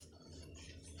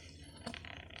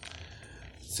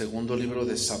Segundo libro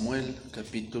de Samuel,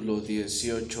 capítulo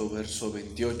 18, verso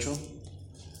 28.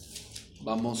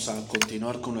 Vamos a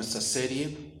continuar con nuestra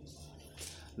serie,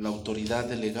 la autoridad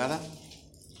delegada.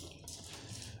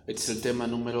 Este es el tema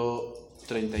número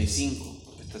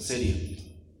 35 de esta serie.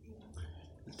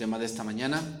 El tema de esta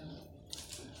mañana: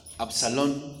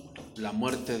 Absalón, la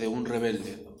muerte de un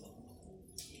rebelde.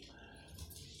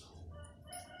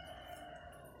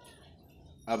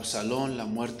 Absalón, la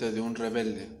muerte de un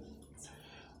rebelde.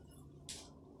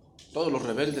 Todos los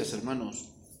rebeldes, hermanos,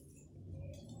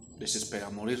 les espera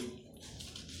morir.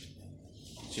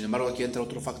 Sin embargo, aquí entra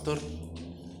otro factor: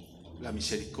 la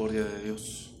misericordia de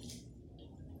Dios.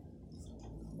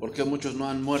 ¿Por qué muchos no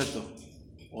han muerto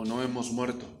o no hemos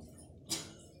muerto?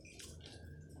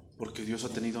 Porque Dios ha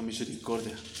tenido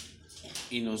misericordia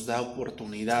y nos da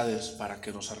oportunidades para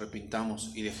que nos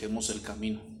arrepintamos y dejemos el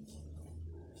camino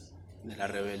de la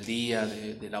rebeldía,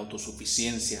 de la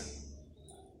autosuficiencia,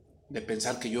 de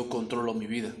pensar que yo controlo mi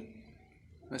vida.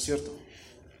 No es cierto.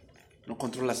 No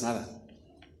controlas nada.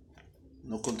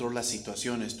 No controlas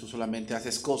situaciones. Tú solamente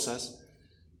haces cosas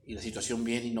y la situación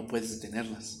viene y no puedes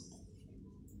detenerlas.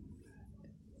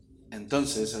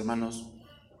 Entonces, hermanos,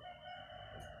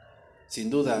 sin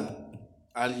duda,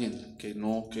 alguien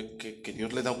que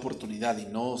Dios le da oportunidad y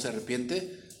no se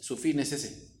arrepiente, su fin es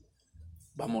ese: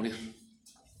 va a morir.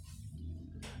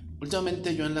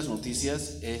 Últimamente yo en las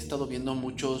noticias he estado viendo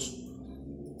muchos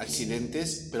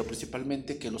accidentes, pero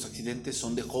principalmente que los accidentes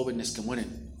son de jóvenes que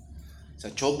mueren. O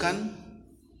sea, chocan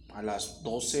a las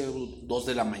 12 o 2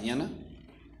 de la mañana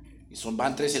y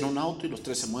van 3 en un auto y los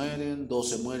 3 se mueren, 2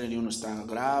 se mueren y uno está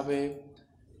grave,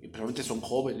 y probablemente son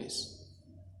jóvenes.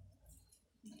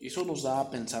 Y eso nos da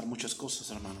a pensar muchas cosas,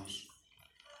 hermanos.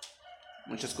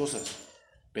 Muchas cosas.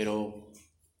 Pero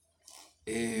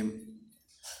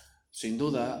sin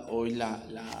duda, hoy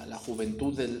la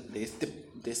juventud de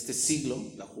este siglo,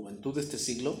 la juventud de este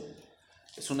siglo,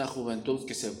 es una juventud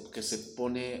que se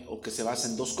pone o que se basa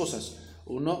en dos cosas.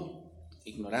 1,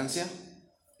 ignorancia,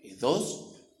 y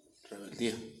 2,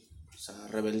 rebeldía. O sea,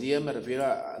 rebeldía me refiero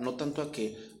no tanto a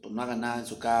que pues, no haga nada en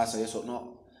su casa y eso,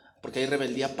 no. Porque hay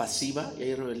rebeldía pasiva y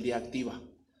hay rebeldía activa.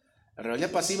 La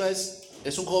rebeldía pasiva es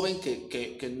un joven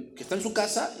que está en su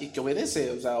casa y que obedece.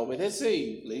 O sea, obedece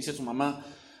y le dice a su mamá: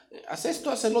 haz esto,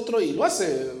 haz el otro, y lo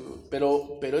hace,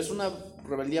 pero es una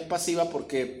rebeldía pasiva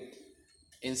porque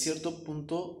en cierto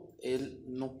punto él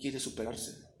no quiere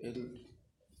superarse, él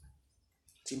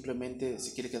simplemente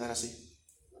se quiere quedar así.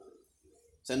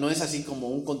 O sea, no es así como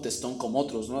un contestón como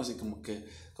otros, ¿no? Así como que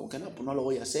no, pues no lo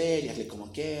voy a hacer, y hazle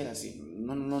como quieras, y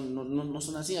no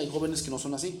son así. Hay jóvenes que no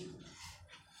son así.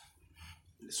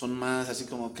 Son más así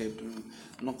como que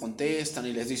no contestan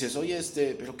y les dices: oye,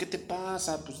 ¿pero qué te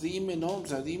pasa? Pues dime, ¿no? O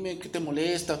sea, dime, ¿qué te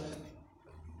molesta?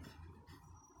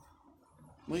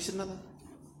 No dicen nada.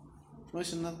 No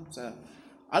dicen nada. O sea,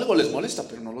 algo les molesta,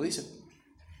 pero no lo dicen.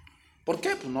 ¿Por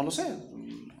qué? Pues no lo sé.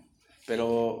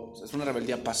 Pero es una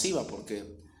rebeldía pasiva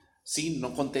porque sí,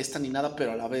 no contestan ni nada,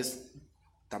 pero a la vez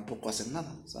tampoco hacen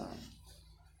nada. O sea,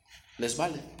 les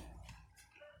vale.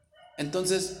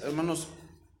 Entonces, hermanos,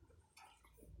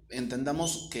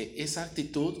 entendamos que esa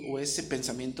actitud o ese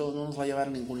pensamiento no nos va a llevar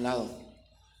a ningún lado.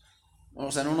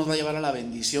 O sea, no nos va a llevar a la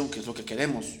bendición, que es lo que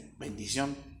queremos,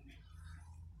 bendición.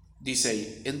 Dice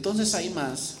ahí: entonces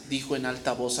Ahimás dijo en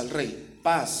alta voz al rey: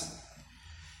 paz.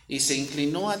 Y se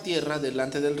inclinó a tierra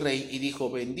delante del rey y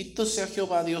dijo: bendito sea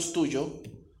Jehová Dios tuyo.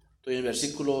 Estoy en el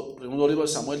versículo, segundo libro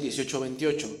de Samuel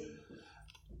 18:28,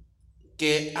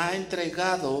 que ha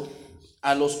entregado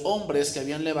a los hombres que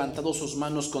habían levantado sus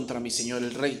manos contra mi señor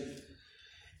el rey.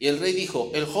 Y el rey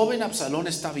dijo: ¿el joven Absalón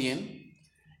está bien?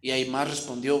 Y Ahimás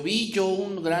respondió: vi yo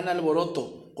un gran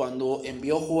alboroto cuando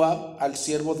envió Joab al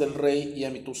siervo del rey y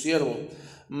a tu siervo,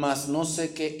 mas no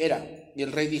sé qué era. Y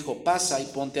el rey dijo: pasa y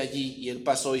ponte allí. Y él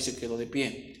pasó y se quedó de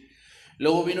pie.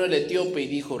 Luego vino el etíope y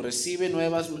dijo: reciba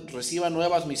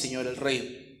nuevas mi señor el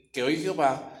rey, que hoy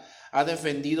Jehová ha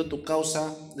defendido tu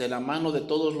causa de la mano de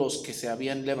todos los que se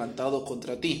habían levantado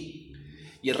contra ti.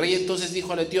 Y el rey entonces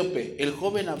dijo al etíope: ¿el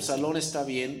joven Absalón está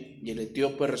bien? Y el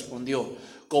etíope respondió: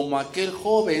 como aquel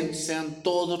joven sean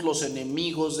todos los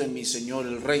enemigos de mi señor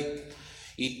el rey,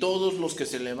 y todos los que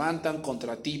se levantan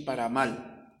contra ti para mal.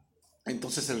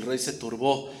 Entonces el rey se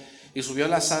turbó y subió a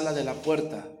la sala de la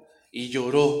puerta y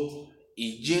lloró,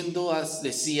 y yendo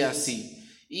decía así: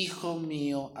 hijo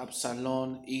mío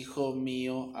Absalón,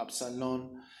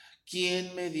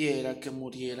 ¿quién me diera que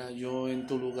muriera yo en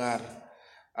tu lugar?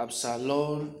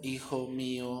 Absalón, hijo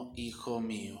mío, hijo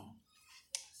mío.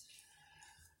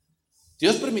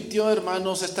 Dios permitió,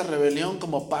 hermanos, esta rebelión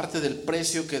como parte del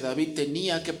precio que David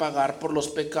tenía que pagar por los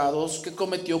pecados que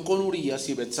cometió con Urías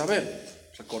y Betsabé.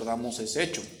 Recordamos ese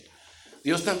hecho.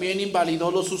 Dios también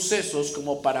invalidó los sucesos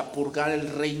como para purgar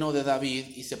el reino de David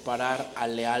y separar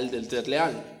al leal del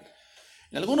desleal.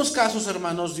 En algunos casos,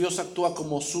 hermanos, Dios actúa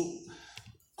como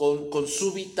con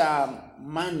súbita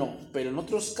mano, pero en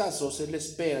otros casos Él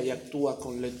espera y actúa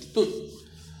con lentitud.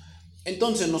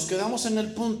 Entonces nos quedamos en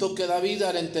el punto que David,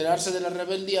 al enterarse de la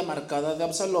rebeldía marcada de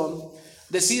Absalón,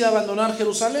 decide abandonar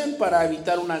Jerusalén para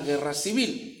evitar una guerra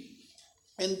civil.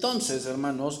 Entonces,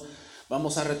 hermanos,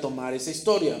 vamos a retomar esa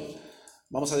historia.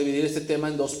 Vamos a dividir este tema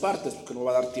en dos partes porque no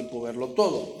va a dar tiempo verlo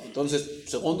todo. Entonces,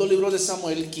 segundo libro de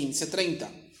Samuel 15:30.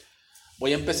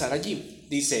 Voy a empezar allí.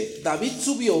 Dice: David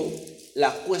subió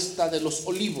la cuesta de los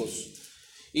olivos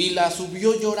y la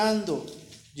subió llorando,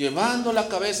 llevando la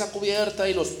cabeza cubierta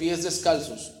y los pies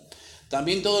descalzos.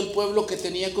 También todo el pueblo que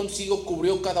tenía consigo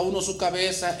cubrió cada uno su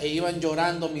cabeza e iban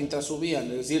llorando mientras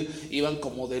subían, es decir, iban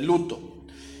como de luto.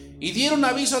 Y dieron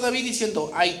aviso a David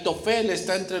diciendo: Ahitofel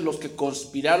está entre los que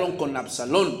conspiraron con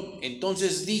Absalón.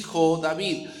 Entonces dijo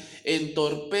David: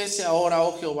 entorpece ahora,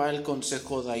 oh Jehová, el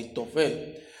consejo de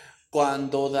Ahitofel.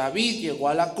 Cuando David llegó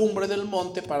a la cumbre del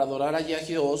monte para adorar allí a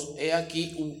Dios, he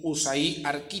aquí un Usaí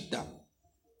arquita,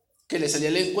 que le salía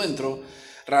al encuentro,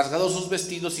 rasgado sus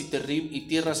vestidos y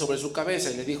tierra sobre su cabeza.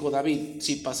 Y le dijo David: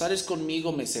 si pasares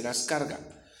conmigo me serás carga.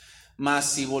 Mas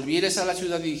si volvieres a la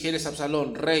ciudad y dijeres a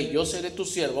Absalón: rey, yo seré tu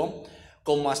siervo,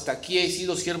 como hasta aquí he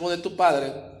sido siervo de tu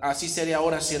padre, así seré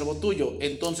ahora siervo tuyo.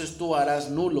 Entonces tú harás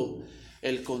nulo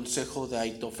el consejo de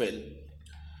Ahitofel.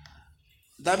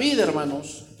 David,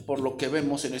 hermanos, por lo que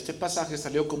vemos en este pasaje,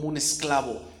 salió como un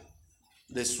esclavo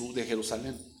de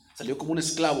Jerusalén. Salió como un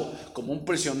esclavo, como un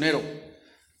prisionero,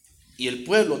 y el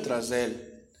pueblo tras de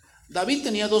él. David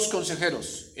tenía dos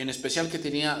consejeros, en especial que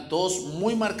tenía dos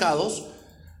muy marcados,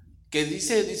 que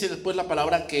dice después la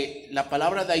palabra que la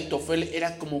palabra de Ahitofel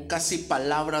era como casi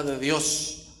palabra de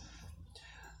Dios.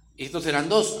 Y estos eran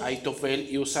dos, Ahitofel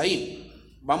y Usaí.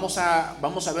 Vamos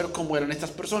a ver cómo eran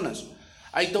estas personas.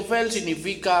 Ahitofel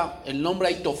significa, el nombre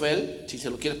Ahitofel, si se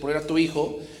lo quieres poner a tu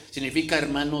hijo, significa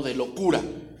hermano de locura.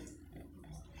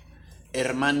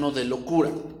 Hermano de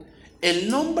locura. El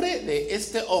nombre de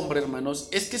este hombre, hermanos,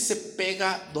 es que se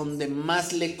pega donde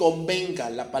más le convenga.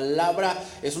 La palabra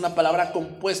es una palabra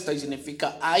compuesta y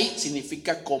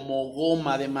significa como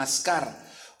goma de mascar,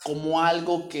 como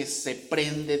algo que se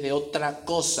prende de otra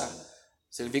cosa.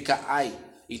 Significa ay.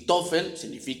 Y Tofel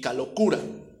significa locura.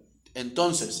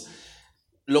 Entonces,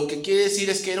 lo que quiere decir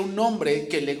es que era un hombre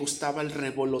que le gustaba el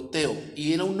revoloteo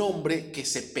y era un hombre que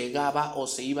se pegaba o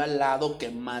se iba al lado que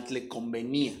más le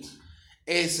convenía.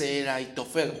 Ese era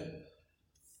Ahitofel.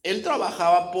 Él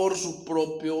trabajaba por sus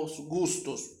propios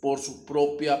gustos, por su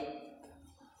propia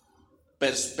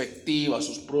perspectiva,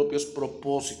 sus propios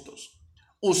propósitos.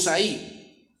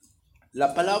 Usaí.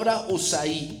 La palabra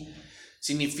Usaí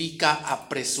significa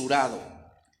apresurado.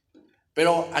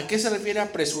 Pero ¿a qué se refiere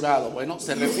apresurado? Bueno,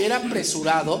 se refiere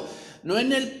apresurado no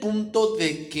en el punto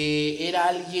de que era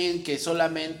alguien que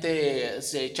solamente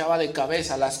se echaba de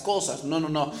cabeza las cosas.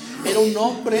 No. Era un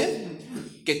hombre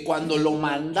que cuando lo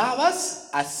mandabas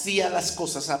hacía las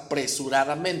cosas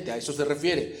apresuradamente. A eso se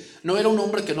refiere. No era un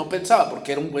hombre que no pensaba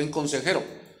porque era un buen consejero,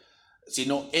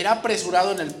 sino era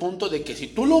apresurado en el punto de que si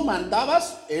tú lo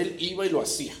mandabas, él iba y lo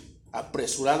hacía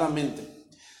apresuradamente.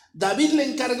 David le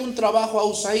encarga un trabajo a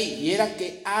Usaí y era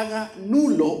que haga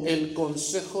nulo el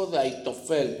consejo de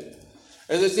Ahitofel.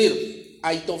 Es decir,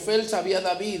 Ahitofel sabía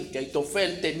David que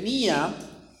Ahitofel tenía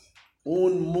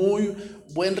un muy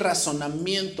buen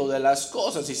razonamiento de las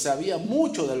cosas y sabía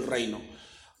mucho del reino,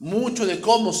 mucho de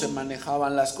cómo se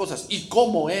manejaban las cosas y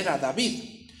cómo era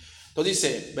David. Entonces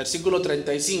dice, versículo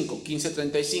 35,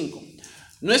 15:35,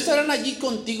 ¿no estarán allí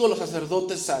contigo los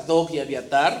sacerdotes Sadoc y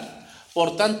Abiatar?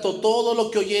 Por tanto, todo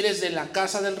lo que oyeres de la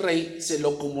casa del rey se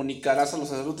lo comunicarás a los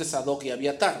sacerdotes Sadoc y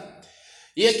Abiatar.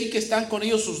 Y aquí que están con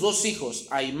ellos sus dos hijos,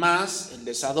 Ahimaas, el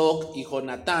de Sadoc, y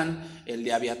Jonatán, el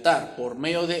de Abiatar. Por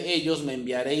medio de ellos me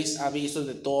enviaréis avisos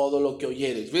de todo lo que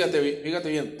oyeres. Fíjate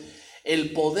bien,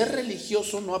 el poder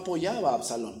religioso no apoyaba a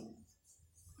Absalón.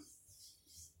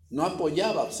 No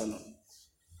apoyaba a Absalón.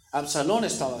 Absalón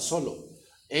estaba solo.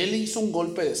 Él hizo un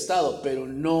golpe de estado, pero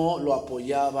no lo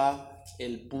apoyaba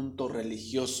el punto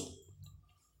religioso.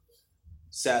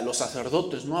 O sea, los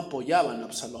sacerdotes no apoyaban a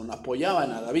Absalón,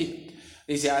 apoyaban a David.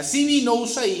 Dice, así vino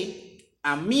Usaí,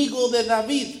 amigo de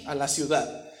David, a la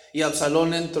ciudad. Y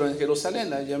Absalón entró en Jerusalén.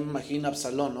 Ya me imagino a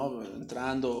Absalón, ¿no?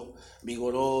 Entrando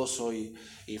vigoroso y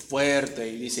fuerte.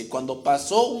 Y dice, cuando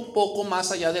pasó un poco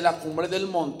más allá de la cumbre del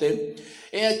monte,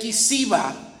 he aquí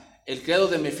Siba, el criado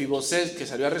de Mefiboset, que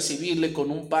salió a recibirle con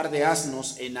un par de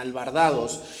asnos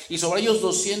enalbardados, y sobre ellos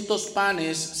 200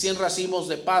 panes, 100 racimos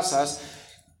de pasas,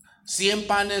 100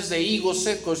 panes de higos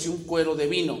secos y un cuero de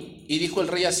vino. Y dijo el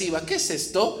rey a Siba: ¿qué es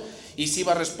esto? Y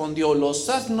Siba respondió: los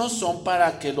asnos son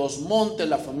para que los monte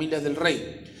la familia del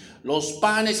rey, los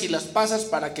panes y las pasas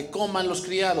para que coman los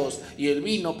criados, y el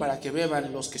vino para que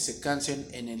beban los que se cansen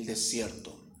en el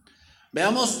desierto.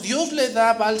 Veamos, Dios le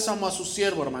da bálsamo a su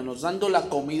siervo, hermanos, dando la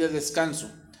comida y descanso.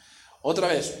 Otra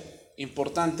vez,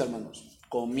 importante, hermanos,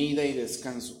 comida y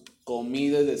descanso.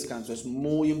 Comida y descanso, es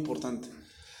muy importante.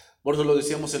 Por eso lo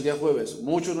decíamos el día jueves,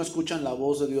 muchos no escuchan la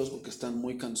voz de Dios porque están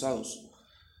muy cansados.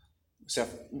 O sea,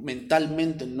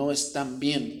 mentalmente no están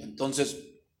bien, entonces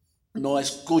no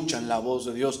escuchan la voz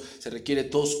de Dios. Se requiere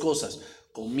dos cosas: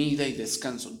 comida y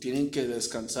descanso. Tienen que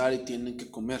descansar y tienen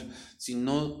que comer. Si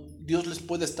no, Dios les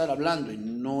puede estar hablando y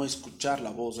no escuchar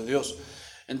la voz de Dios.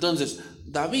 Entonces,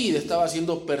 David estaba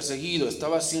siendo perseguido,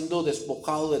 estaba siendo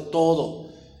despojado de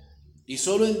todo. Y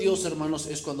solo en Dios, hermanos,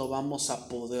 es cuando vamos a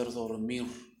poder dormir.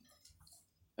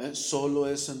 Solo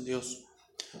es en Dios.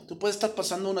 Tú puedes estar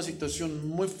pasando una situación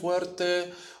muy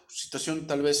fuerte, situación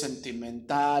tal vez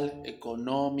sentimental,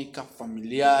 económica,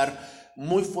 familiar,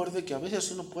 muy fuerte, que a veces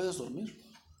así no puedes dormir.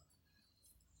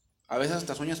 A veces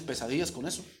hasta sueñas pesadillas con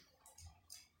eso,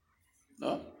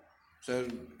 ¿no? O sea,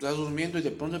 estás durmiendo y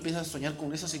de pronto empiezas a soñar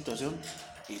con esa situación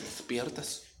y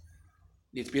despiertas.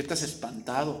 Y despiertas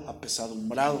espantado,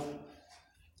 apesadumbrado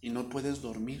y no puedes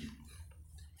dormir.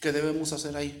 ¿Qué debemos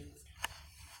hacer ahí?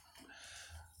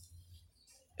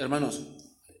 Hermanos,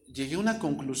 llegué a una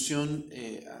conclusión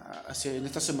en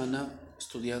esta semana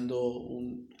estudiando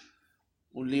un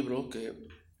libro que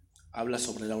habla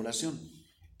sobre la oración.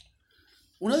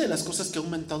 Una de las cosas que ha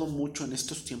aumentado mucho en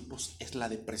estos tiempos es la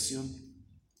depresión.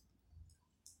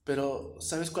 Pero,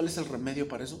 ¿sabes cuál es el remedio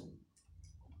para eso?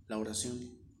 La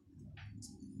oración.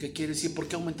 ¿Qué quiere decir? ¿Por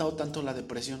qué ha aumentado tanto la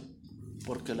depresión?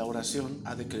 Porque la oración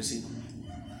ha decrecido.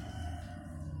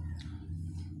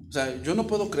 O sea, yo no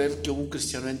puedo creer que un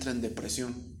cristiano entre en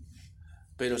depresión,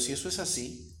 pero si eso es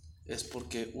así, es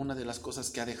porque una de las cosas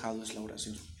que ha dejado es la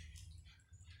oración.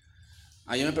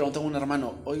 Ayer me preguntaba un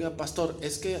hermano: oiga, pastor,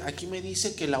 es que aquí me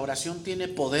dice que la oración tiene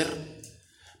poder,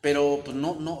 pero pues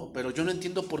pero yo no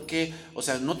entiendo por qué. O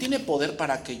sea, no tiene poder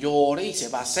para que yo ore y se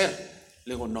va a hacer.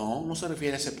 Le digo: no se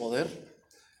refiere a ese poder.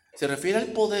 Se refiere al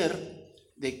poder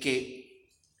de que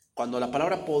cuando la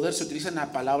palabra poder se utiliza en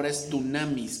la palabra es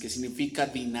dunamis, que significa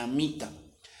dinamita.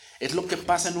 Es lo que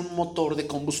pasa en un motor de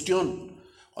combustión.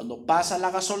 Cuando pasa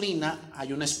la gasolina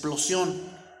hay una explosión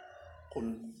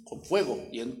con fuego,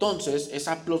 y entonces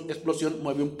esa explosión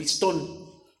mueve un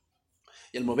pistón,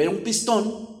 y al mover un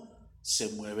pistón se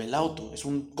mueve el auto. Es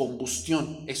una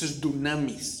combustión, eso es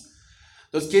dunamis.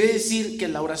 Entonces quiere decir que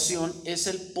la oración es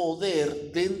el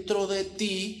poder dentro de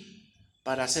ti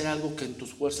para hacer algo que en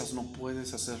tus fuerzas no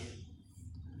puedes hacer.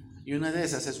 Y una de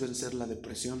esas es vencer la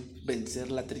depresión, vencer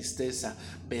la tristeza,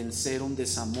 vencer un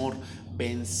desamor,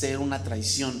 vencer una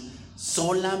traición.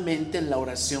 Solamente en la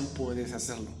oración puedes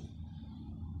hacerlo,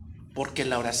 porque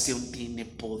la oración tiene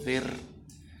poder.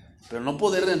 Pero no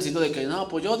poder en el sentido de que no,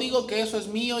 pues yo digo que eso es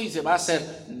mío y se va a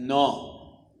hacer.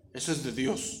 No, eso es de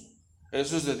Dios.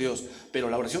 Eso es de Dios.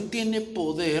 Pero la oración tiene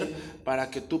poder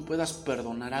para que tú puedas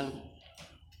perdonar algo,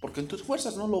 porque en tus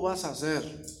fuerzas no lo vas a hacer.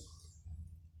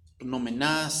 No me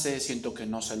nace, siento que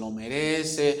no se lo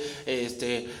merece,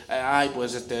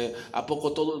 ¿a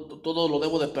poco todo lo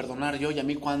debo de perdonar yo y a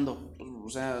mí cuándo? O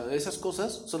sea, esas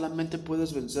cosas solamente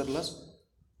puedes vencerlas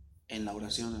en la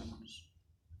oración, hermanos.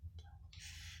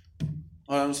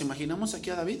 Ahora nos imaginamos aquí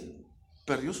a David.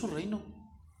 Perdió su reino,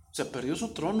 o sea, perdió su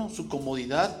trono, su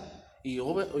comodidad, y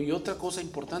otra cosa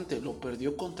importante, lo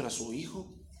perdió contra su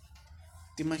hijo.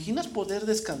 ¿Te imaginas poder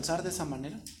descansar de esa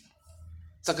manera?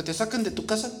 O sea, que te sacan de tu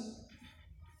casa.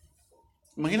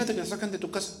 Imagínate que te sacan de tu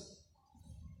casa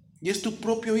y es tu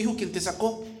propio hijo quien te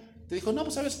sacó. Te dijo: no,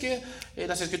 pues sabes que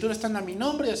las escrituras están a mi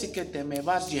nombre, así que te me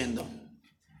vas yendo.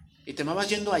 Y te me vas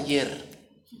yendo ayer.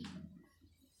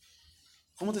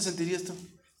 ¿Cómo te sentirías tú?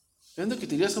 Viendo que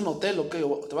te irías a un hotel, o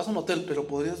te vas a un hotel, pero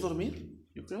 ¿podrías dormir?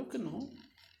 Yo creo que no.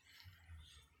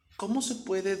 ¿Cómo se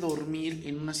puede dormir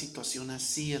en una situación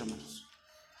así, hermanos?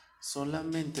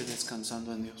 Solamente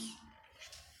descansando en Dios.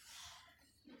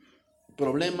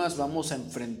 Problemas vamos a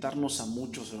enfrentarnos a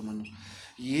muchos, hermanos,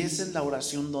 y es en la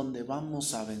oración donde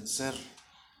vamos a vencer.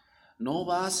 No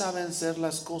vas a vencer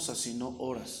las cosas si no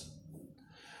oras.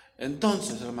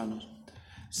 Entonces, hermanos,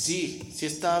 sí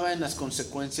estaba en las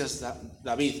consecuencias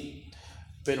David,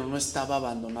 pero no estaba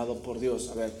abandonado por Dios.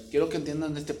 A ver, quiero que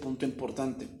entiendan este punto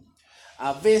importante.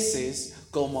 A veces,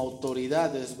 como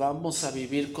autoridades, vamos a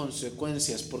vivir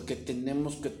consecuencias porque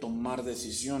tenemos que tomar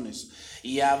decisiones.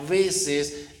 Y a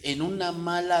veces, en una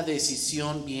mala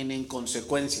decisión vienen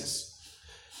consecuencias.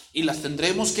 Y las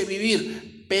tendremos que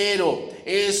vivir, pero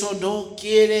eso no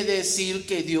quiere decir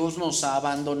que Dios nos ha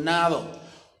abandonado.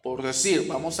 Por decir,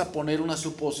 vamos a poner una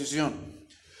suposición.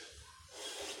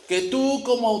 Que tú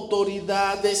como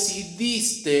autoridad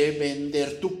decidiste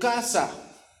vender tu casa.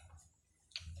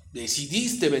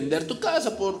 Decidiste vender tu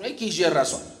casa por X y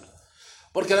razón.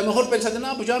 Porque a lo mejor pensaste,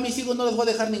 no, pues yo a mis hijos no les voy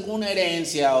a dejar ninguna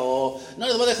herencia, o no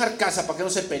les voy a dejar casa para que no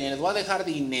se peleen, les voy a dejar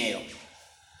dinero.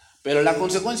 Pero la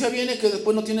consecuencia viene que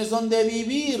después no tienes dónde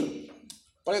vivir.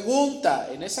 Pregunta,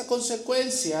 en esa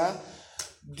consecuencia,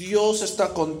 ¿Dios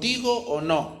está contigo o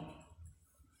no?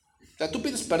 O sea, tú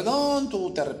pides perdón,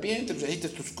 tú te arrepientes, hiciste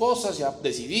tus cosas, ya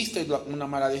decidiste una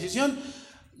mala decisión.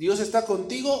 ¿Dios está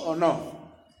contigo o no?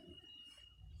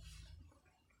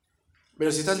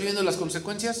 Pero si estás viviendo las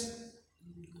consecuencias,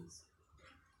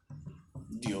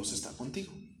 Dios está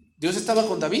contigo. ¿Dios estaba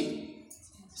con David?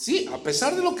 Sí, a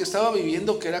pesar de lo que estaba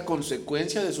viviendo, que era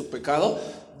consecuencia de su pecado,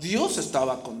 Dios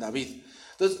estaba con David.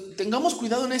 Entonces, tengamos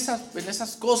cuidado en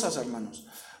esas cosas, hermanos.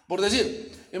 Por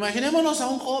decir, imaginémonos a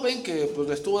un joven que pues,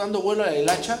 le estuvo dando vuelo al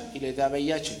hacha y le da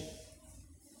VIH.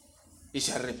 Y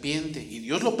se arrepiente. ¿Y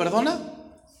Dios lo perdona?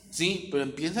 Sí, pero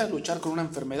empieza a luchar con una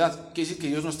enfermedad. ¿Quiere decir que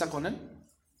Dios no está con él?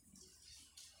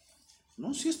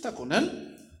 No, sí está con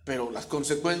él, pero las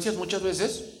consecuencias muchas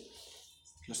veces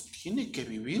las tiene que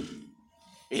vivir.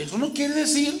 Eso no quiere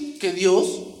decir que Dios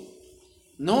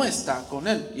no está con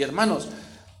él. Y hermanos,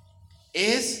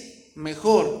 es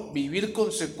mejor vivir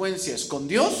consecuencias con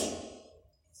Dios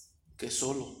que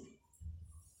solo.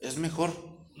 Es mejor.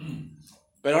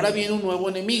 Pero ahora viene un nuevo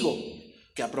enemigo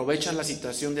que aprovecha la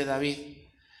situación de David.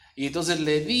 Y entonces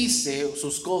le dice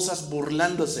sus cosas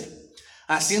burlándose,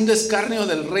 haciendo escarnio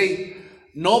del rey.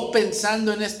 No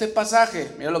pensando en este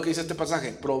pasaje. Mira lo que dice este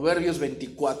pasaje, Proverbios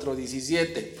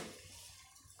 24:17.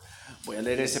 Voy a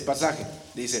leer ese pasaje.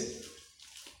 Dice: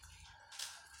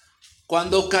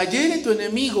 cuando cayere tu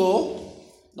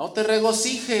enemigo, no te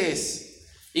regocijes,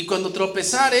 y cuando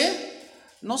tropezare,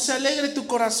 no se alegre tu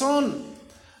corazón,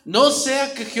 no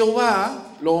sea que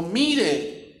Jehová lo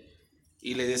mire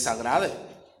y le desagrade,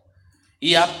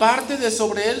 y aparte de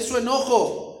sobre él su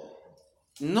enojo.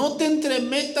 No te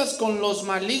entremetas con los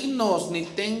malignos, ni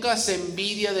tengas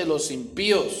envidia de los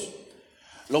impíos.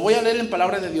 Lo voy a leer en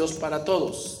palabra de Dios para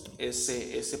todos,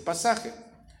 ese pasaje.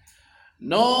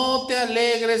 No te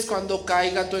alegres cuando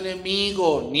caiga tu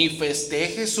enemigo, ni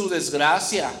festejes su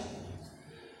desgracia.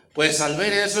 Pues al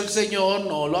ver eso el Señor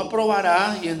no lo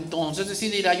aprobará y entonces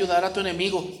decidirá ayudar a tu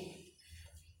enemigo.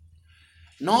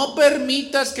 No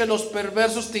permitas que los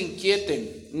perversos te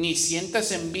inquieten, ni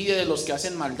sientas envidia de los que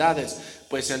hacen maldades,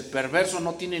 pues el perverso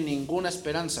no tiene ninguna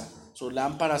esperanza, su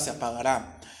lámpara se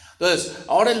apagará. Entonces,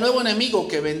 ahora el nuevo enemigo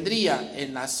que vendría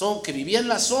que vivía en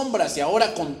las sombras y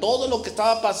ahora con todo lo que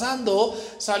estaba pasando,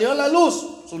 salió a la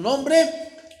luz. Su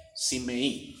nombre,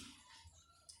 Simeí.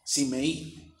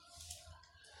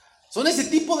 Son ese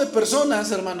tipo de personas,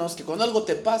 hermanos, que cuando algo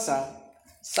te pasa,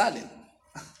 salen.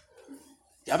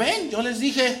 Ya ven, yo les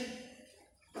dije,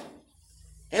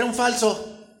 era un falso.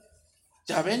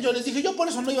 Ya ven, yo les dije, yo por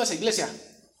eso no iba a esa iglesia.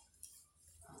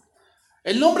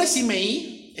 El nombre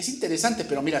Simeí es interesante,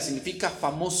 pero mira, significa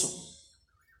famoso.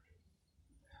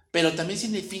 Pero también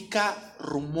significa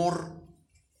rumor,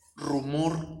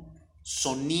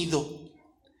 sonido.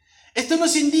 Esto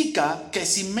nos indica que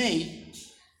Simeí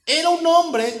era un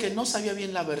hombre que no sabía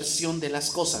bien la versión de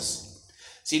las cosas.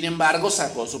 Sin embargo,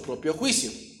 sacó su propio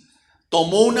juicio.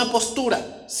 Tomó una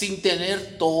postura sin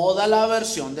tener toda la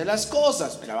versión de las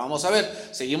cosas. Mira, vamos a ver,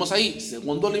 seguimos ahí.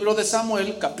 Segundo libro de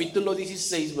Samuel, capítulo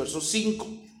 16, verso 5.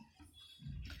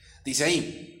 Dice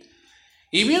ahí: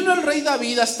 y vino el rey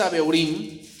David hasta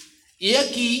Beurim, y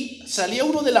aquí salía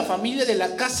uno de la familia de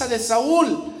la casa de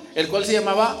Saúl, el cual se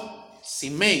llamaba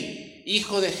Simei,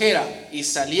 hijo de Gera, y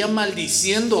salía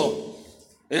maldiciendo.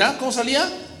 ¿Verdad cómo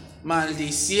salía?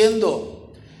 Maldiciendo.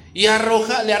 Y le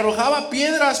arrojaba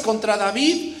piedras contra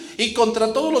David y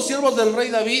contra todos los siervos del rey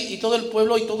David, y todo el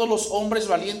pueblo y todos los hombres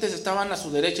valientes estaban a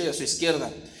su derecha y a su izquierda.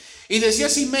 Y decía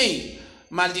Simei,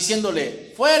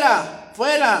 maldiciéndole: fuera,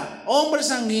 fuera, hombre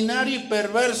sanguinario y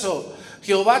perverso.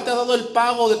 Jehová te ha dado el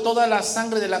pago de toda la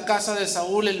sangre de la casa de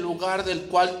Saúl, el lugar del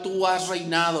cual tú has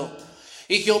reinado.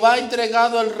 Y Jehová ha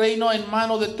entregado el reino en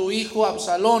mano de tu hijo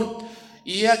Absalón.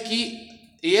 Y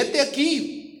hete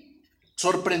aquí,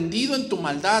 sorprendido en tu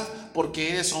maldad, porque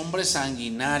eres hombre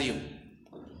sanguinario.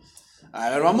 A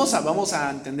ver, vamos a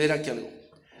entender aquí algo.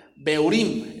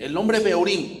 Beurim, el nombre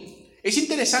Beurim Es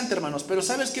interesante, hermanos, pero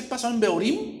 ¿sabes qué pasó en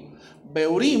Beurim?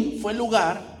 Beurim fue el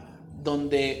lugar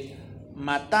donde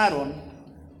mataron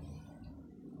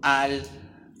al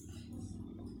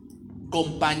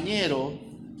compañero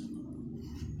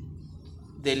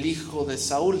del hijo de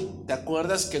Saúl. ¿Te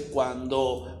acuerdas que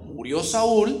cuando murió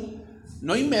Saúl,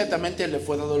 no inmediatamente le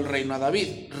fue dado el reino a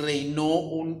David? Reinó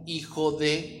un hijo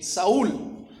de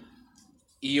Saúl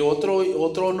y otro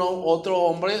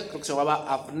hombre, creo que se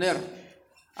llamaba Abner.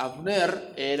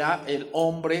 Abner era el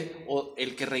hombre o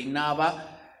el que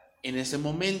reinaba en ese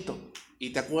momento.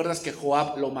 Y te acuerdas que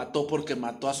Joab lo mató porque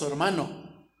mató a su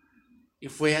hermano. Y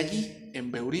fue allí,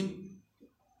 en Beurim.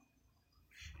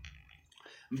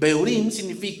 Beurim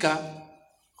significa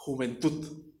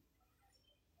juventud.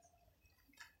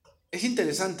 Es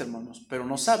interesante, hermanos, pero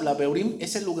nos habla, Beurim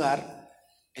es el lugar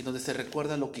en donde se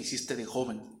recuerda lo que hiciste de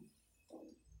joven.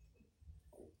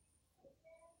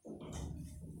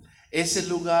 Es el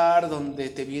lugar donde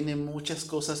te vienen muchas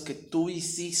cosas que tú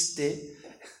hiciste,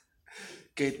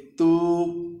 que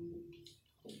tú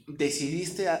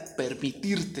decidiste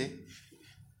permitirte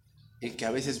y que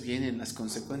a veces vienen las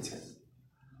consecuencias.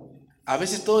 A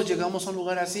veces todos llegamos a un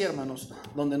lugar así, hermanos,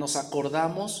 donde nos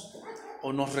acordamos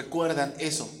o nos recuerdan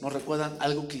eso, nos recuerdan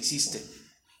algo que hiciste.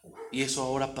 Y eso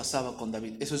ahora pasaba con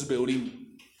David. Eso es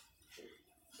Beurim.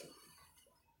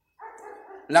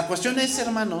 La cuestión es,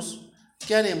 hermanos,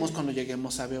 ¿qué haremos cuando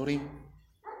lleguemos a Beurim?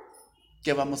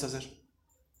 ¿Qué vamos a hacer?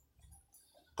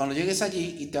 Cuando llegues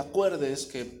allí y te acuerdes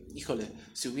que, híjole,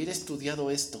 si hubiera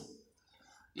estudiado esto,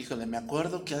 híjole, me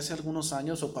acuerdo que hace algunos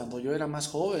años o cuando yo era más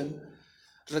joven,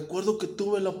 recuerdo que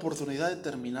tuve la oportunidad de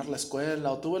terminar la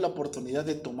escuela o tuve la oportunidad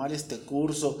de tomar este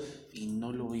curso y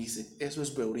no lo hice. Eso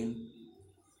es Beurim.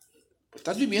 Pues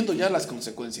estás viviendo ya las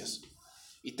consecuencias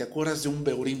y te acuerdas de un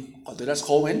Beurim cuando eras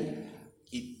joven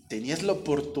y tenías la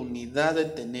oportunidad de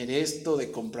tener esto,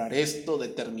 de comprar esto, de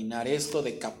terminar esto,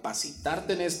 de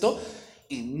capacitarte en esto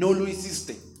y no lo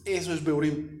hiciste. Eso es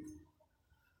Beurim.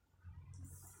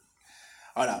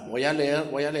 Ahora voy a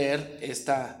leer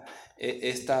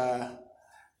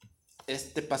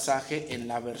este pasaje en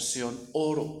la versión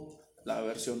oro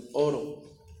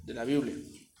de la Biblia.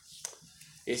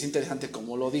 Es interesante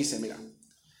cómo lo dice, mira.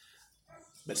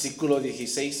 Versículo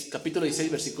 16, capítulo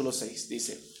 16, versículo 6,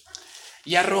 dice: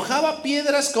 y arrojaba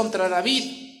piedras contra David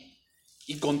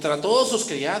y contra todos sus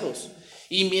criados.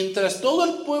 Y mientras todo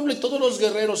el pueblo y todos los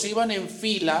guerreros iban en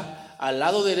fila al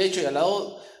lado derecho y al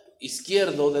lado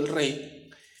izquierdo del rey,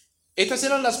 estas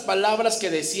eran las palabras que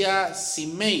decía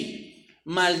Simei,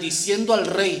 maldiciendo al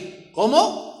rey.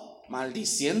 ¿Cómo?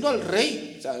 Maldiciendo al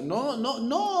rey. O sea,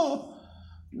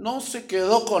 no se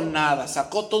quedó con nada,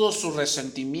 sacó todo su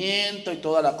resentimiento y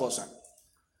toda la cosa.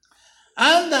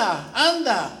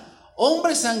 Anda,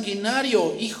 hombre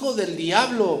sanguinario, hijo del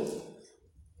diablo.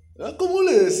 ¿Cómo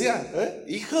le decía?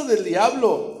 Hijo del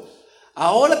diablo.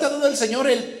 Ahora te ha dado el Señor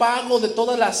el pago de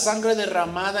toda la sangre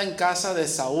derramada en casa de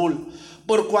Saúl,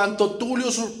 por cuanto tú le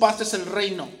usurpaste el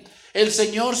reino. El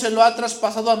Señor se lo ha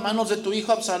traspasado a manos de tu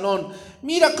hijo Absalón.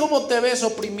 Mira cómo te ves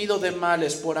oprimido de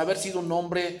males por haber sido un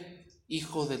hombre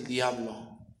hijo del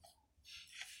diablo.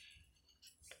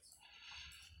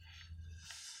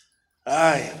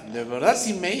 Ay, de verdad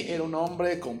Simei era un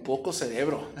hombre con poco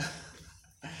cerebro.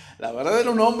 La verdad era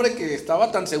un hombre que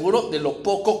estaba tan seguro de lo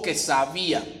poco que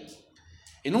sabía.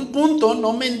 En un punto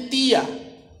no mentía.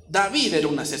 David era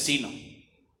un asesino.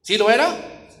 ¿Sí lo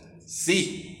era?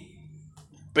 Sí.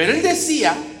 Pero él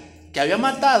decía que había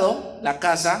matado la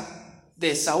casa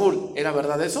de Saúl. ¿Era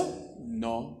verdad eso?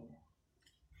 No.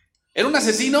 ¿Era un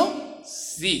asesino?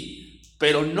 Sí.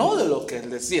 Pero no de lo que él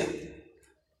decía.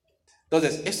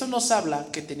 Entonces, esto nos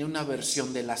habla que tenía una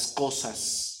versión de las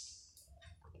cosas.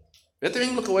 Fíjate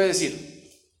bien lo que voy a decir.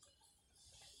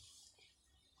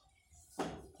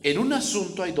 En un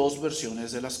asunto hay dos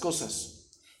versiones de las cosas.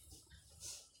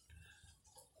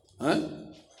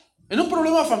 En un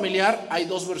problema familiar hay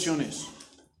dos versiones.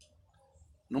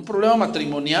 En un problema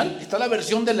matrimonial está la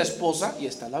versión de la esposa y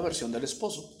está la versión del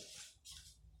esposo.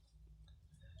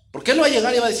 Porque él va a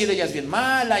llegar y va a decir: ella es bien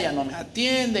mala, ella no me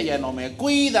atiende, ella no me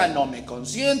cuida, no me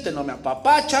consiente, no me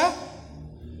apapacha.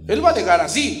 Él va a llegar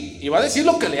así y va a decir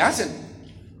lo que le hacen.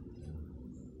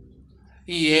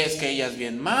 Y es que ella es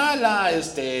bien mala,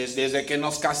 desde que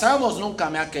nos casamos nunca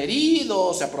me ha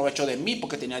querido, se aprovechó de mí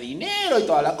porque tenía dinero y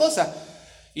toda la cosa.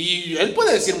 Y él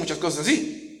puede decir muchas cosas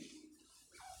así,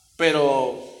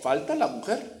 pero falta la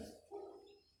mujer.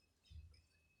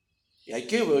 Y hay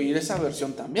que oír esa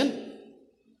versión también.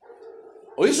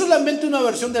 Oír solamente una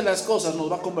versión de las cosas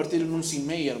nos va a convertir en un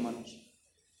Simei, hermanos.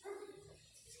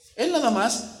 Él nada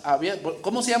más había,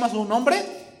 ¿cómo se llama su nombre?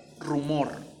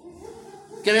 Rumor.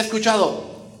 ¿Qué había escuchado?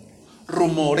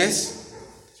 Rumores.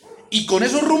 Y con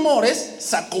esos rumores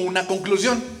sacó una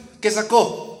conclusión. ¿Qué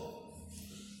sacó?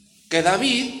 Que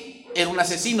David era un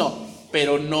asesino,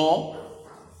 pero no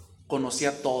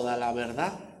conocía toda la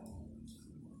verdad.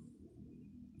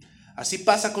 Así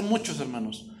pasa con muchos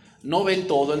hermanos. No ven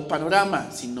todo el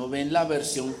panorama, sino ven la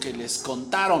versión que les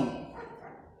contaron.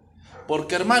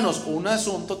 Porque hermanos, un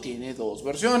asunto tiene dos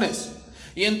versiones.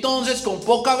 Y entonces con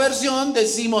poca versión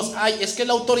decimos, ay, es que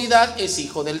la autoridad es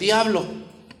hijo del diablo.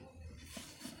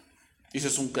 Y eso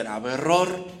es un grave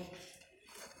error.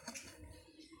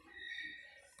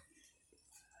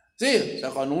 Sí, o sea,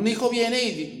 cuando un hijo viene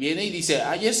y dice,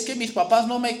 ay, es que mis papás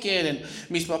no me quieren,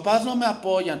 mis papás no me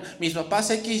apoyan, mis papás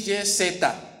X, Y,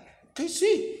 Z. Ok,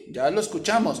 sí, ya lo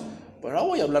escuchamos, pero ahora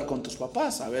voy a hablar con tus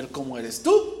papás, a ver cómo eres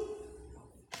tú.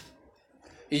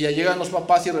 Y ya llegan los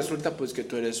papás y resulta pues que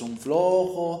tú eres un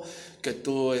flojo, que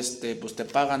tú pues te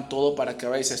pagan todo para que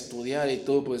vayas a estudiar y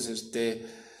tú pues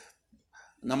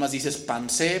nada más dices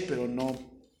pancé, pero no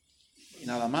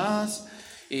nada más.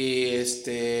 Y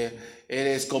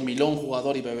eres comilón,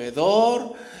 jugador y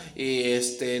bebedor. Y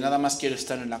nada más quieres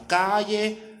estar en la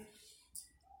calle.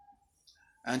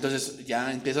 Entonces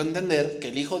ya empiezo a entender que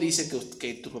el hijo dice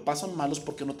que tus papás son malos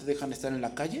porque no te dejan estar en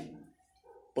la calle.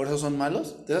 ¿Por eso son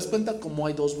malos? ¿Te das cuenta cómo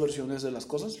hay dos versiones de las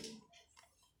cosas?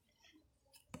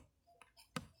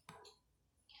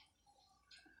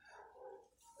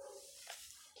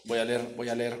 Voy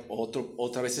a leer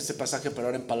otra vez este pasaje, pero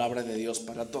ahora en palabra de Dios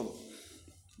para todo.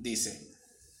 Dice: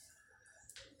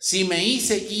 Simeí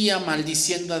seguía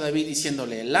maldiciendo a David,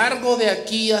 diciéndole: largo de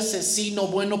aquí, asesino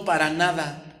bueno para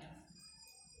nada.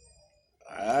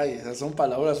 Ay, esas son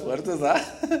palabras fuertes,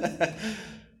 ¿verdad?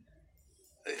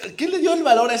 ¿Qué le dio el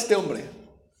valor a este hombre?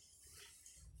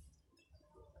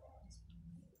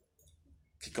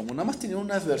 Que como nada más tenía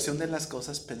una versión de las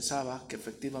cosas, pensaba que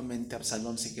efectivamente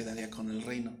Absalón se quedaría con el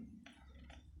reino.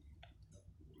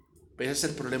 Pero ese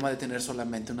es el problema de tener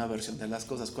solamente una versión de las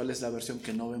cosas. ¿Cuál es la versión?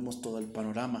 Que no vemos todo el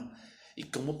panorama. ¿Y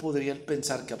cómo podría él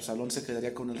pensar que Absalón se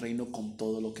quedaría con el reino con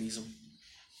todo lo que hizo?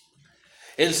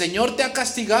 El Señor te ha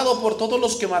castigado por todos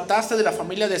los que mataste de la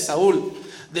familia de Saúl.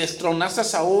 Destronaste a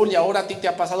Saúl y ahora a ti te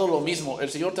ha pasado lo mismo. El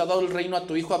Señor te ha dado el reino a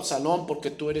tu hijo Absalón porque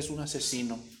tú eres un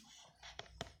asesino.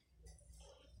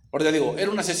 Ahora te digo, ¿era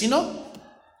un asesino?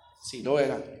 Sí, lo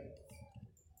era.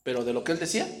 ¿Pero de lo que él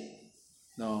decía?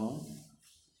 No.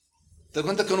 ¿Te das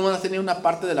cuenta que uno tenía una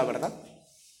parte de la verdad?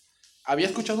 Había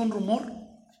escuchado un rumor.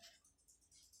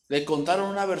 Le contaron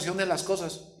una versión de las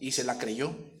cosas y se la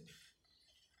creyó.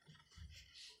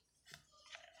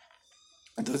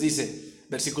 Entonces dice,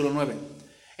 versículo 9.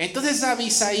 Entonces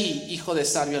Abisai, hijo de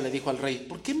Sarbia, le dijo al rey: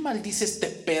 ¿por qué maldice este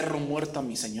perro muerto a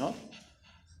mi señor?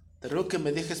 Te ruego que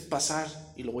me dejes pasar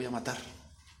y lo voy a matar.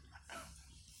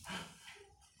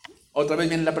 Otra vez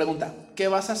viene la pregunta: ¿qué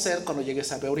vas a hacer cuando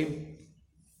llegues a Beorim?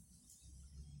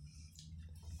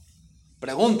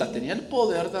 Pregunta: ¿tenía el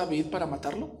poder David para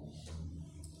matarlo?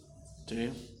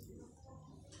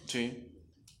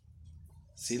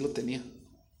 Sí lo tenía.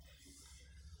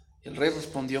 El rey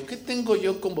respondió: ¿qué tengo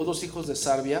yo con vos, dos hijos de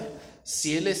Sarbia?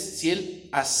 Si él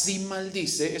así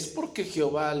maldice, es porque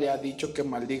Jehová le ha dicho que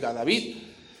maldiga a David.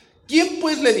 ¿Quién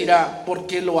pues le dirá por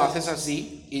qué lo haces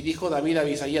así? Y dijo David a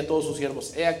Abisai y a todos sus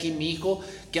siervos: he aquí mi hijo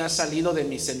que ha salido de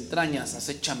mis entrañas,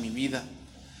 acecha mi vida.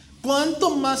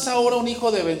 ¿Cuánto más ahora un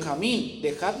hijo de Benjamín?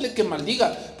 Dejadle que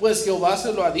maldiga, pues Jehová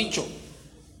se lo ha dicho.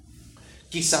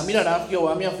 Quizá mirará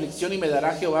Jehová mi aflicción y me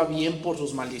dará Jehová bien por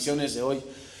sus maldiciones de hoy.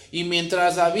 Y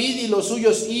mientras David y los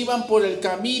suyos iban por el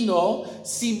camino,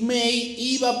 Simei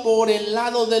iba por el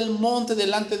lado del monte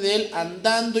delante de él,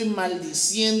 andando y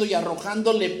maldiciendo y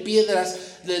arrojándole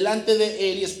piedras delante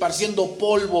de él y esparciendo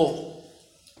polvo.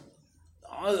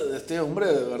 No, este hombre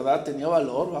de verdad tenía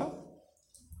valor, ¿va?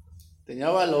 Tenía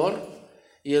valor.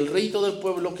 Y el rey y todo el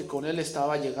pueblo que con él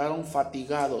estaba llegaron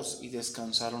fatigados y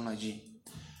descansaron allí.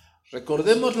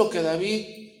 Recordemos lo que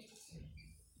David...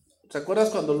 ¿Te acuerdas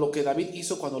cuando lo que David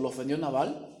hizo cuando lo ofendió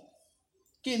Nabal?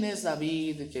 ¿Quién es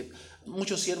David? Que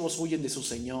muchos siervos huyen de su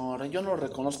señor. Yo no lo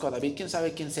reconozco a David. ¿Quién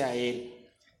sabe quién sea él?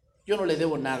 Yo no le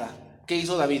debo nada. ¿Qué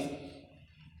hizo David?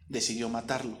 Decidió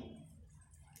matarlo.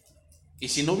 Y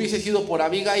si no hubiese sido por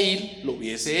Abigail, lo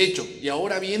hubiese hecho. Y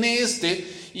ahora viene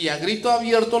y a grito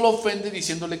abierto lo ofende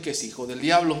diciéndole que es hijo del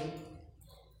diablo.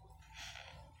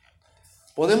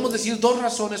 Podemos decir dos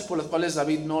razones por las cuales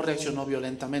David no reaccionó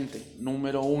violentamente.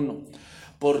 Número 1,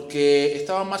 porque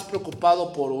estaba más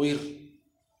preocupado por huir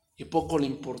y poco le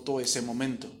importó ese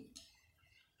momento.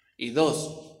 Y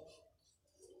 2,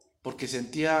 porque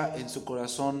sentía en su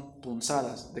corazón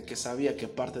punzadas de que sabía que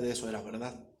parte de eso era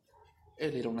verdad.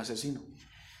 Él era un asesino.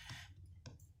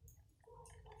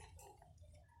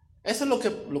 Eso es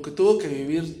lo que tuvo que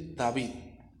vivir David.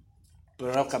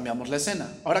 Pero ahora cambiamos la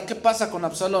escena. Ahora, ¿qué pasa con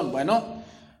Absalón? Bueno,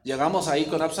 llegamos ahí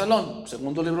con Absalón.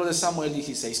 Segundo libro de Samuel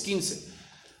 16:15.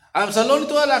 Absalón y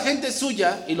toda la gente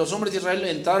suya y los hombres de Israel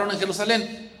entraron en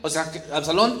Jerusalén. O sea, que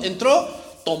Absalón entró,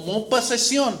 tomó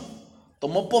posesión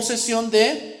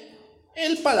de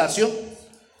el palacio,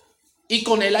 y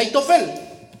con él Aitofel.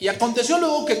 Y aconteció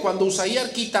luego que cuando Usaí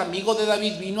Arquita, amigo de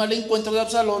David, vino al encuentro de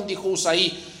Absalón, dijo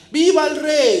Usaí: ¡viva el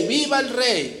rey! ¡Viva el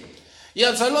rey! Y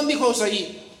Absalón dijo a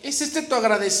Usaí: ¿es este tu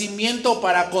agradecimiento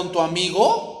para con tu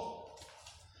amigo?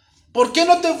 ¿Por qué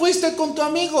no te fuiste con tu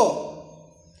amigo?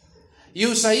 Y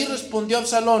Usaí respondió a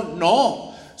Absalón: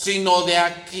 no, sino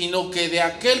que de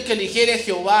aquel que eligiere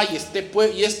Jehová y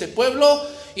este pueblo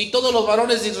y todos los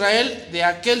varones de Israel, de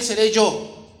aquel seré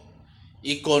yo,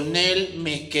 y con él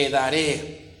me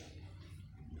quedaré.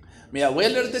 Mira, voy a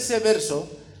leerte ese verso,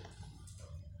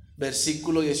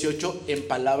 versículo 18, en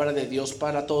palabra de Dios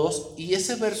para todos, y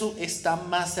ese verso está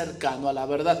más cercano a la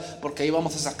verdad, porque ahí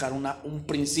vamos a sacar un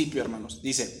principio, hermanos.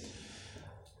 Dice: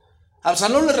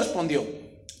 Absalón le respondió: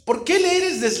 ¿por qué le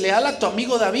eres desleal a tu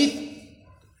amigo David?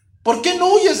 ¿Por qué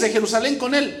no huyes de Jerusalén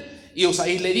con él? Y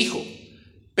Usaí le dijo: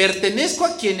 pertenezco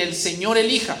a quien el Señor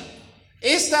elija.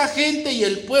 Esta gente y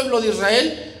el pueblo de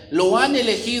Israel lo han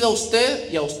elegido a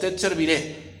usted y a usted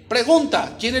serviré.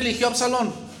 Pregunta: ¿quién eligió a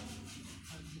Absalón?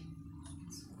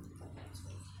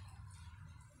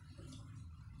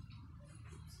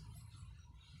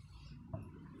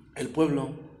 El pueblo.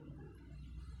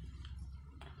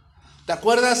 ¿Te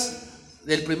acuerdas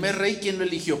del primer rey? ¿Quién lo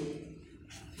eligió?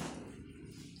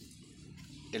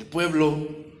 El pueblo.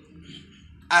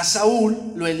 A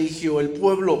Saúl lo eligió el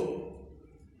pueblo.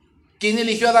 ¿Quién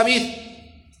eligió a David?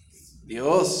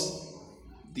 Dios.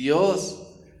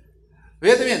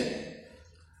 Fíjate bien,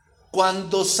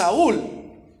 cuando Saúl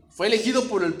fue elegido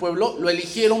por el pueblo, lo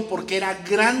eligieron porque era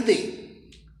grande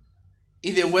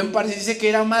y de buen parecer. Dice que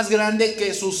era más grande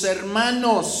que sus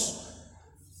hermanos.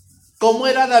 ¿Cómo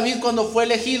era David cuando fue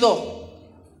elegido?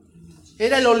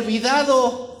 Era el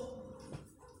olvidado.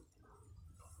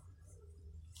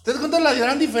 ¿Te das cuenta de la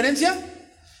gran diferencia?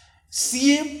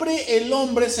 Siempre el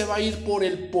hombre se va a ir por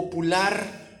el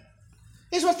popular.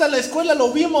 Eso hasta en la escuela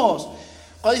lo vimos.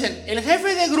 Cuando dicen el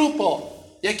jefe de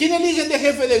grupo, ¿y a quién eligen de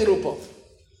jefe de grupo?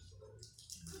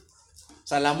 O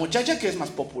sea, la muchacha que es más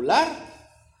popular,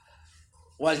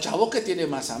 o al chavo que tiene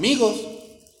más amigos.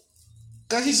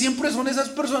 Casi siempre son esas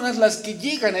personas las que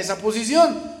llegan a esa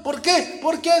posición. ¿Por qué?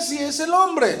 Porque así es el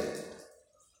hombre.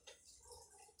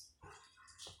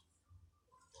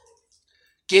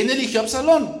 ¿Quién eligió a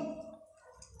Absalón?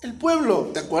 El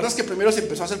pueblo. ¿Te acuerdas que primero se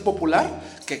empezó a hacer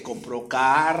popular? Que compró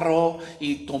carro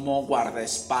y tomó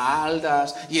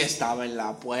guardaespaldas y estaba en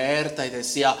la puerta y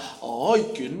decía: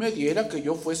 ¡ay, quién me diera que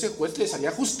yo fuese juez, les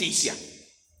haría justicia!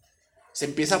 Se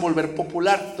empieza a volver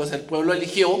popular. Entonces el pueblo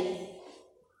eligió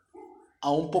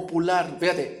a un popular.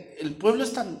 Fíjate, el pueblo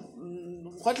es tan...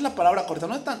 ¿cuál es la palabra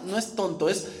correcta? No es tonto,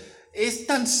 es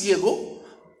tan ciego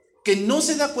que no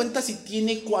se da cuenta si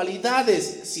tiene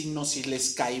cualidades, sino si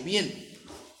les cae bien.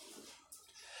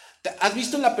 ¿Has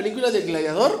visto la película del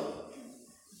Gladiador?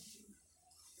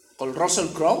 Con Russell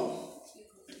Crowe.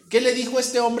 ¿Qué le dijo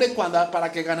este hombre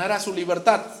para que ganara su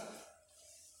libertad?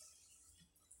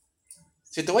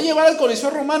 Si te voy a llevar al Coliseo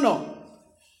Romano,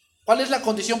 ¿cuál es la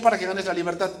condición para que ganes la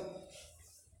libertad?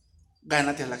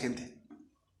 Gánate a la gente.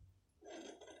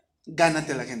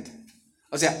 Gánate a la gente.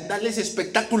 O sea, dales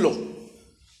espectáculo.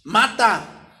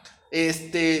 Mata.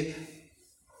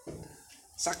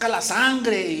 Saca la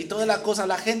sangre y toda la cosa. A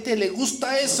la gente le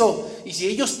gusta eso. Y si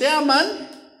ellos te aman,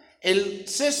 el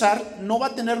César no va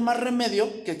a tener más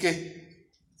remedio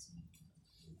que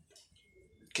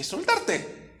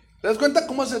soltarte. ¿Te das cuenta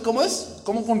cómo es?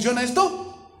 ¿Cómo funciona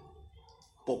esto?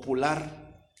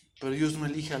 Popular. Pero Dios no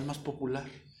elige al más popular.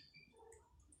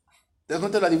 ¿Te das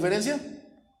cuenta de la diferencia?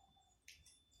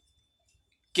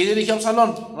 ¿Quién eligió a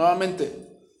Absalón? Nuevamente,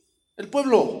 el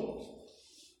pueblo.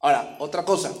 Ahora, otra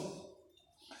cosa.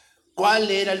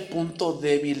 ¿Cuál era el punto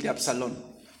débil de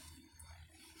Absalón?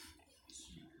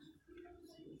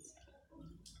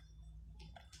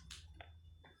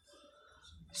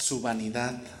 Su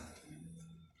vanidad.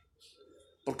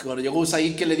 Porque cuando llegó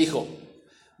Usaí, ¿qué le dijo?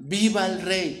 ¡Viva el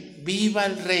rey! ¡Viva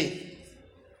el rey!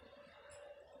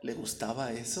 ¿Le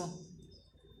gustaba eso?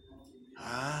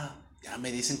 Ya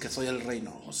me dicen que soy el rey.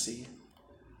 No, sí.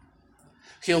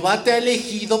 Jehová te ha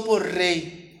elegido por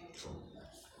rey.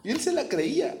 Y él se la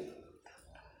creía.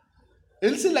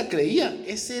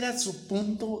 Ese era su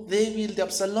punto débil de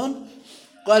Absalón.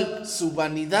 ¿Cuál? Su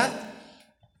vanidad.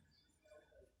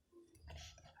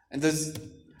 Entonces,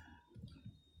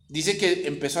 dice que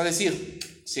empezó a decir,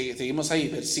 seguimos ahí,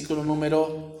 versículo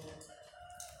número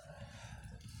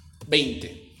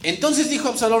 20. Entonces dijo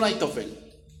Absalón a Aitofel: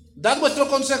 dad vuestro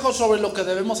consejo sobre lo que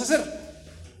debemos hacer.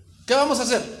 ¿Qué vamos a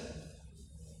hacer?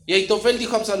 Y Aitofel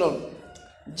dijo a Absalón: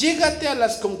 llégate a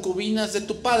las concubinas de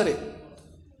tu padre,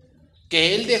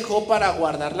 que él dejó para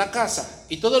guardar la casa,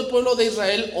 y todo el pueblo de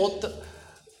Israel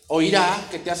oirá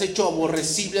que te has hecho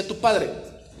aborrecible a tu padre,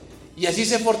 y así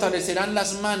se fortalecerán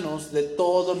las manos de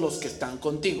todos los que están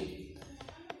contigo.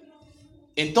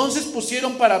 Entonces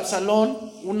pusieron para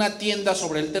Absalón una tienda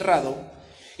sobre el terrado,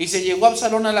 y se llegó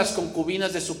Absalón a las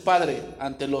concubinas de su padre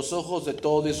ante los ojos de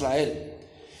todo Israel.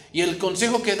 Y el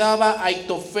consejo que daba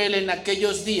Aitofel en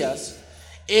aquellos días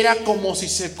era como si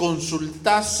se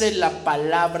consultase la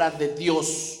palabra de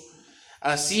Dios.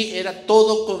 Así era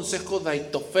todo consejo de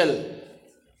Aitofel,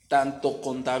 tanto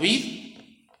con David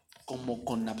como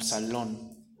con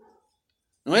Absalón.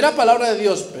 No era palabra de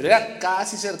Dios, pero era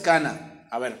casi cercana.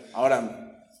 A ver,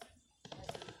 ahora,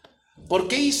 ¿por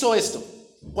qué hizo esto?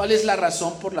 ¿Cuál es la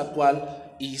razón por la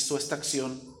cual hizo esta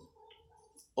acción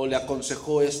o le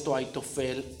aconsejó esto a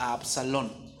Aitofel a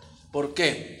Absalón? ¿Por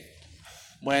qué?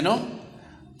 Bueno,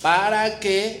 para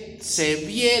que se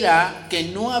viera que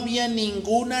no había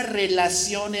ninguna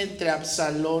relación entre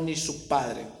Absalón y su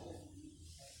padre.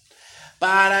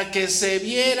 Para que se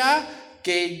viera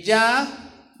que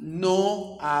ya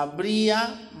no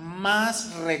habría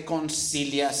más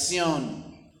reconciliación.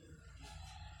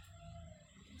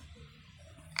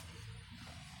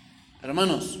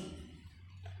 Hermanos,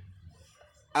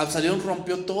 Absalón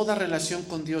rompió toda relación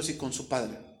con Dios y con su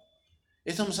padre.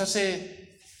 Esto nos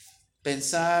hace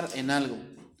pensar en algo.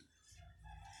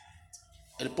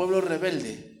 El pueblo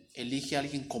rebelde elige a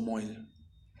alguien como él.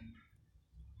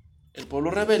 El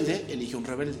pueblo rebelde elige un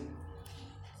rebelde.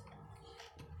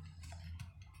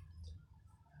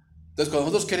 Entonces, cuando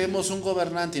nosotros queremos un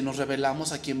gobernante y nos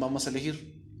rebelamos, ¿a quién vamos a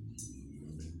elegir?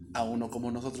 A uno como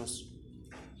nosotros.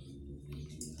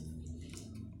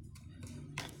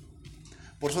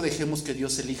 Por eso dejemos que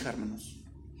Dios elija, hermanos.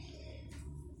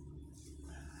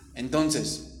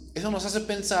 Entonces, eso nos hace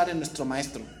pensar en nuestro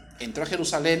maestro. Entró a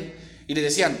Jerusalén y le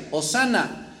decían: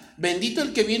 Hosana, bendito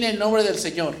el que viene en nombre del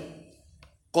Señor.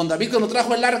 Con David, cuando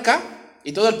trajo el arca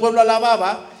y todo el pueblo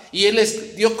alababa y él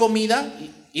les dio comida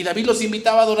y David los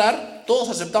invitaba a adorar, todos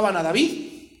aceptaban a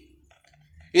David.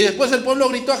 Y después el pueblo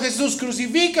gritó a Jesús: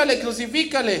 crucifícale,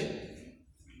 crucifícale.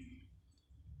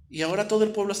 Y ahora todo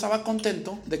el pueblo estaba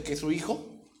contento de que su hijo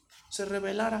se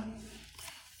rebelara.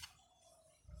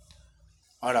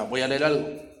 Ahora voy a leer algo.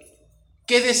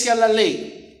 ¿Qué decía la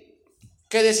ley?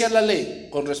 ¿Qué decía la ley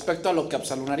con respecto a lo que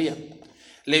Absalón haría?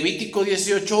 Levítico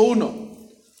 18:1.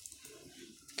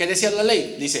 ¿Qué decía la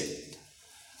ley? Dice: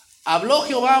 habló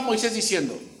Jehová a Moisés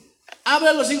diciendo: habla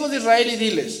a los hijos de Israel y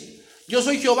diles: yo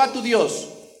soy Jehová tu Dios.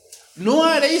 No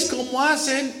haréis como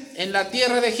hacen en la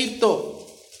tierra de Egipto,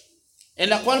 en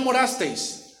la cual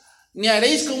morasteis, ni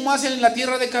haréis como hacen en la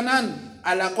tierra de Canaán,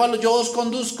 a la cual yo os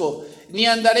conduzco, ni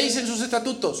andaréis en sus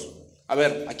estatutos. A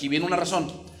ver, aquí viene una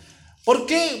razón. ¿Por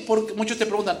qué? Porque muchos te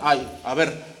preguntan: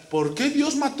 ¿por qué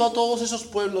Dios mató a todos esos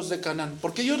pueblos de Canaán?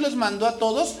 ¿Por qué Dios les mandó a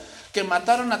todos que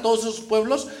mataron a todos esos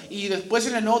pueblos y después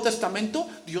en el Nuevo Testamento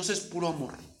Dios es puro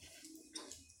amor?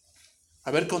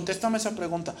 A ver, contéstame esa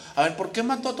pregunta. A ver, ¿por qué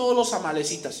mató a todos los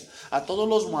amalecitas, a todos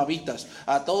los moabitas,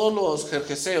 a todos los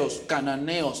jerjeseos,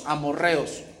 cananeos, amorreos?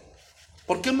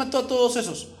 ¿Por qué mató a todos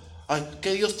esos? Ay,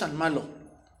 qué Dios tan malo.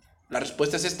 La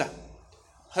respuesta es esta.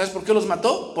 ¿Sabes por qué los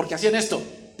mató? Porque hacían esto.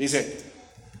 Dice: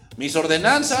 mis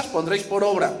ordenanzas pondréis por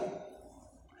obra,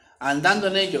 andando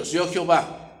en ellos, yo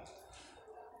Jehová.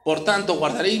 Por tanto,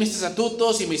 guardaréis mis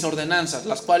estatutos y mis ordenanzas,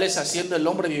 las cuales haciendo el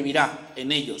hombre vivirá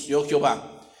en ellos, yo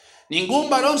Jehová. Ningún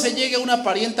varón se llegue a una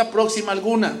parienta próxima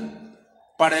alguna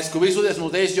para descubrir su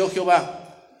desnudez, yo Jehová.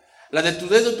 La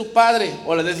desnudez de tu padre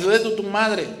o la desnudez de tu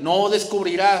madre no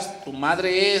descubrirás. Tu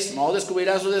madre no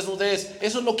descubrirás su desnudez.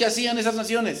 Eso es lo que hacían esas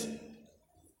naciones.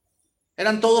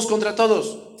 Eran todos contra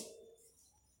todos.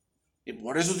 Y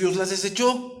por eso Dios las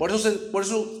desechó. Por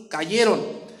eso cayeron.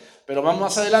 Pero vamos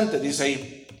más adelante, dice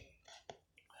ahí: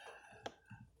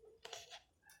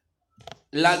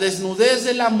 la desnudez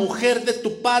de la mujer de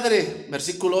tu padre,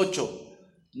 versículo 8,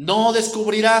 no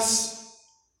descubrirás.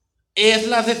 Es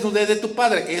la desnudez de tu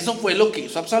padre. Eso fue lo que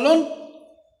hizo Absalón.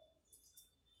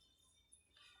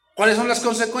 ¿Cuáles son las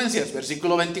consecuencias?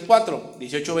 Versículo 24,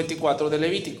 18-24 de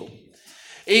Levítico.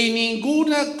 Y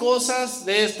ninguna cosa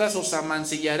de estas os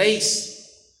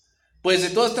amancillaréis, pues de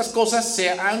todas estas cosas se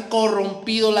han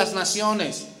corrompido las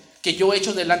naciones. que yo he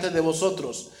hecho delante de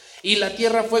vosotros. Y la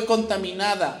tierra fue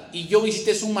contaminada, y yo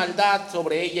visité su maldad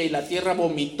sobre ella, y la tierra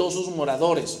vomitó sus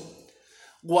moradores.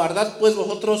 Guardad pues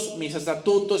vosotros mis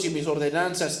estatutos y mis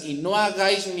ordenanzas, y no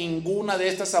hagáis ninguna de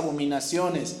estas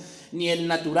abominaciones, ni el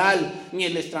natural, ni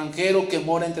el extranjero que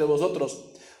mora entre vosotros.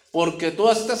 Porque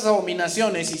todas estas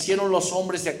abominaciones hicieron los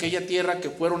hombres de aquella tierra que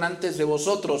fueron antes de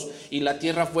vosotros, y la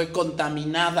tierra fue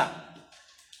contaminada.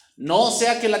 No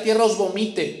sea que la tierra os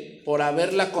vomite por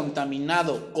haberla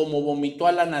contaminado, como vomitó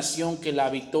a la nación que la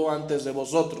habitó antes de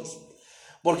vosotros.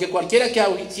 Porque cualquiera que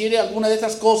hiciere alguna de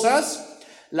estas cosas,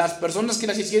 las personas que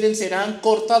las hicieren serán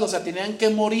cortadas, o sea, tenían que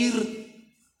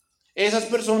morir. Esas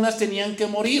personas tenían que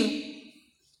morir.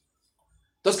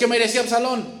 Entonces, ¿qué merecía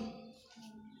Absalón?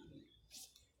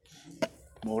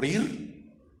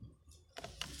 Morir.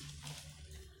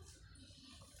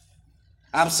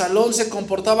 Absalón se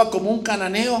comportaba como un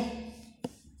cananeo,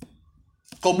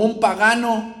 como un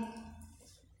pagano,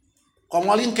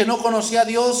 como alguien que no conocía a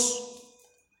Dios.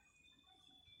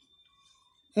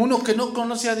 Uno que no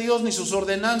conoce a Dios ni sus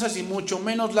ordenanzas y mucho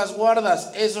menos las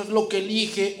guardas. Eso es lo que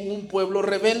elige un pueblo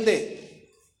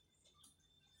rebelde.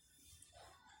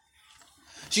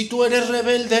 Si tú eres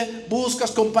rebelde,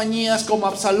 buscas compañías como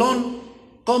Absalón,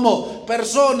 como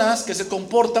personas que se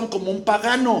comportan como un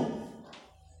pagano.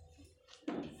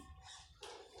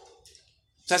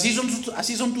 O sea,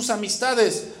 así son tus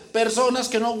amistades, personas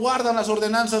que no guardan las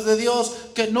ordenanzas de Dios,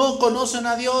 que no conocen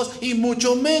a Dios y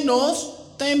mucho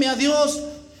menos teme a Dios.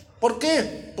 ¿Por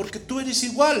qué? Porque tú eres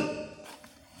igual.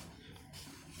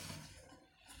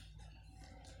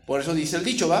 Por eso dice el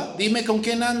dicho, ¿va? Dime con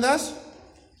quién andas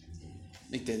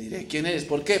y te diré quién eres.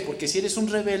 ¿Por qué? Porque si eres un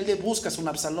rebelde, buscas un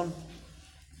Absalón.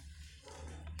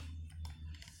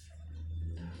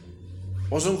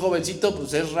 O es un jovencito,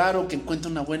 pues es raro que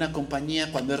encuentre una buena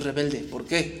compañía cuando es rebelde. ¿Por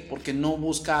qué? Porque no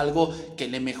busca algo que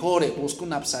le mejore, busca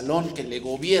un Absalón que le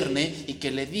gobierne y que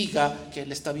le diga que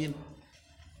él está bien.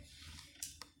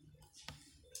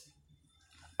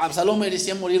 Absalón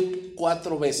merecía morir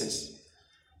 4 veces.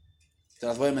 Te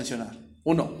las voy a mencionar.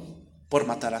 1, por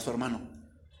matar a su hermano.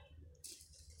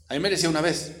 A mí merecía una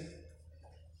vez.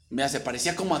 Me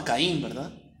parecía como a Caín,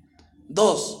 ¿verdad?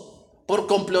 2, por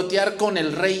complotear con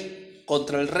el rey,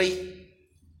 contra el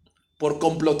rey. Por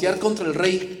complotear contra el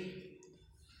rey.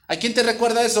 ¿A quién te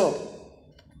recuerda eso?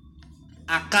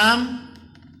 A Cam.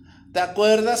 ¿Te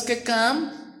acuerdas que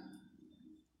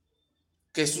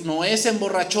Noé se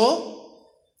emborrachó?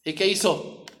 ¿Y qué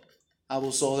hizo?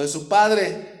 Abusó de su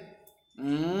padre.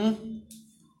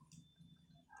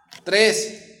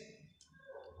 3,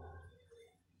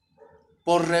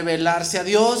 por rebelarse a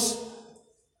Dios.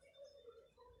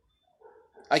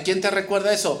 ¿A quién te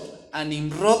recuerda eso? A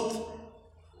Nimrod.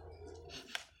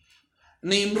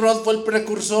 Nimrod fue el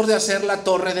precursor de hacer la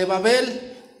torre de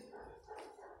Babel.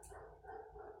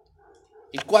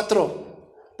 Y 4,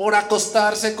 por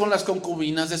acostarse con las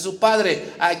concubinas de su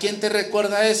padre. ¿A quién te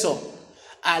recuerda eso?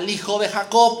 Al hijo de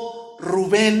Jacob,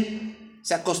 Rubén,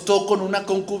 se acostó con una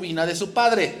concubina de su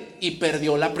padre y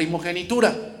perdió la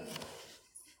primogenitura.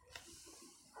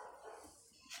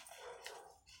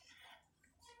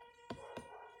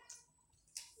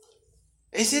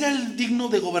 ¿Ese era el digno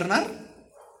de gobernar?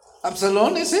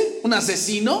 ¿Absalón ese? ¿Un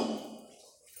asesino?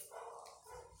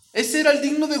 ¿Ese era el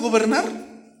digno de gobernar?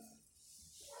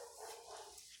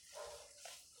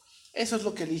 Eso es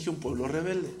lo que elige un pueblo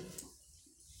rebelde.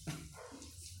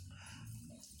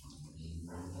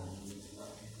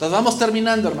 Entonces vamos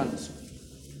terminando, hermanos.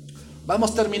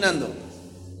 Vamos terminando.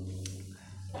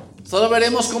 Solo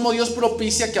veremos cómo Dios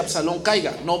propicia que Absalón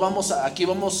caiga. Aquí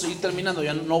vamos a ir terminando.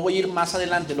 Ya no voy a ir más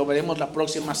adelante. Lo veremos la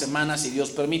próxima semana si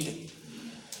Dios permite.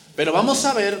 Pero vamos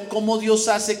a ver cómo Dios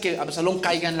hace que Absalón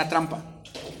caiga en la trampa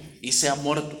y sea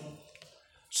muerto.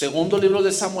 Segundo libro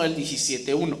de Samuel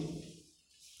 17:1.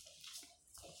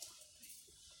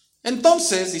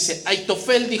 Entonces, dice,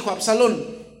 Aitofel dijo a Absalón: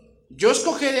 yo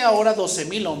escogeré ahora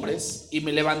 12,000 hombres y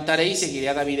me levantaré y seguiré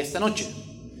a David esta noche.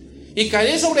 Y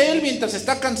caeré sobre él mientras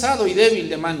está cansado y débil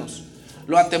de manos.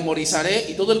 Lo atemorizaré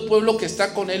y todo el pueblo que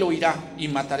está con él oirá, y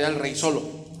mataré al rey solo.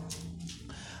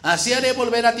 Así haré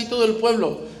volver a ti todo el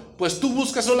pueblo, pues tú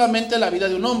buscas solamente la vida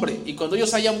de un hombre, y cuando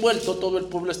ellos hayan vuelto, todo el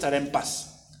pueblo estará en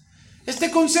paz.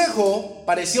 Este consejo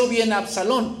pareció bien a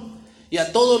Absalón y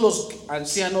a todos los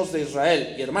ancianos de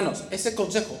Israel. Y hermanos, ese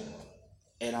consejo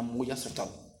era muy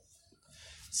acertado.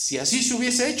 Si así se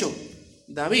hubiese hecho,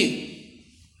 David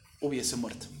hubiese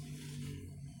muerto.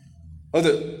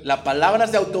 Las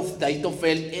palabras de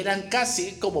Aitofel eran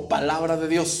casi como palabras de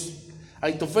Dios.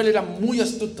 Aitofel era muy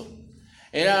astuto,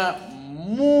 era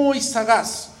muy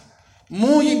sagaz,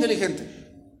 muy inteligente.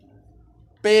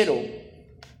 Pero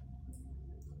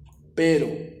Pero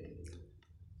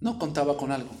no contaba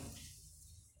con algo.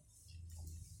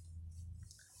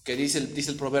 Que dice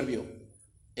el proverbio: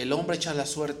 el hombre echa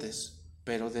las suertes,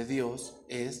 pero de Dios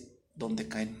es donde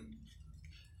caen.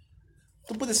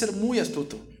 Tú puedes ser muy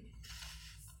astuto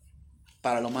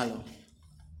para lo malo,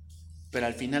 pero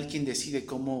al final quien decide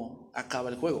cómo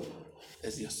acaba el juego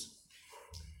es Dios.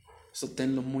 Eso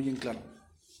tenlo muy en claro.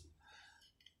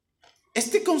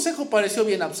 Este consejo pareció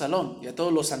bien a Absalón y a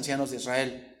todos los ancianos de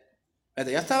Israel.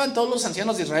 Ya estaban todos los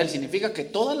ancianos de Israel. Significa que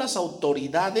todas las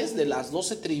autoridades de las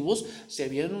 12 tribus se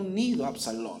habían unido a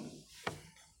Absalón.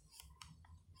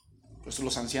 Pues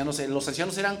los ancianos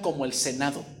eran como el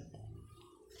Senado.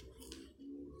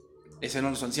 Esos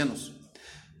eran los ancianos.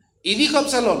 Y dijo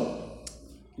Absalón: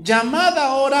 llamad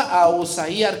ahora a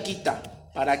Usaí arquita,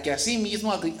 para que así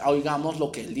mismo oigamos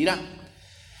lo que él dirá.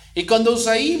 Y cuando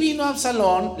Usaí vino a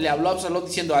Absalón, le habló a Absalón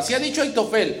diciendo: así ha dicho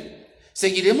Aitofel,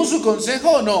 ¿seguiremos su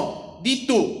consejo o no? Di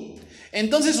tú.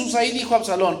 Entonces Usaí dijo a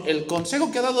Absalón: el consejo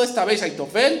que ha dado esta vez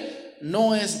Aitofel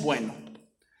no es bueno.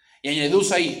 Y añadió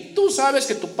Usaí: tú sabes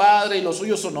que tu padre y los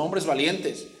suyos son hombres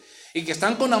valientes, y que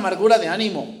están con amargura de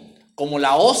ánimo, como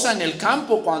la osa en el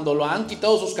campo cuando lo han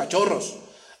quitado sus cachorros.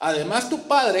 Además, tu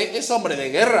padre es hombre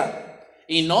de guerra,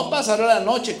 y no pasará la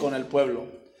noche con el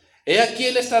pueblo. He aquí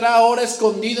él estará ahora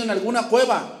escondido en alguna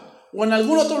cueva, o en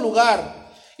algún otro lugar.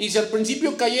 Y si al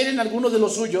principio cayere en alguno de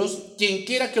los suyos, quien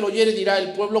quiera que lo oyere dirá: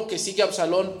 el pueblo que sigue a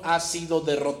Absalón ha sido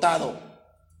derrotado.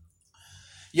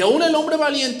 Y aún el hombre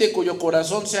valiente, cuyo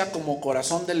corazón sea como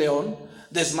corazón de león,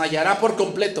 desmayará por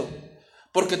completo,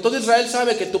 porque todo Israel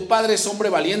sabe que tu padre es hombre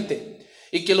valiente,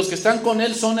 y que los que están con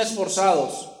él son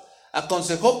esforzados.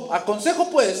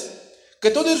 Aconsejo pues que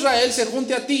todo Israel se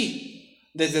junte a ti,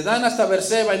 desde Dan hasta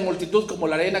Beerseba, en multitud como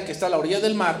la arena que está a la orilla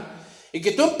del mar, y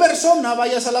que tú en persona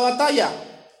vayas a la batalla.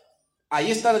 Ahí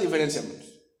está la diferencia, hermanos.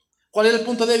 ¿Cuál era el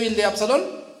punto débil de Absalón?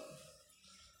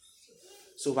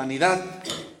 Su vanidad.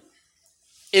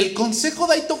 El consejo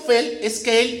de Aitofel es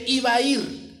que él iba a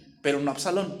ir, pero no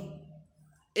Absalón.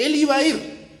 Él iba a ir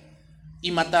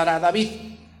y matar a David,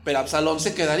 pero Absalón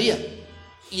se quedaría.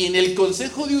 Y en el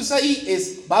consejo de Usaí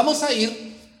es: vamos a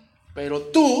ir, pero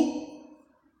tú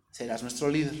serás nuestro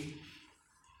líder.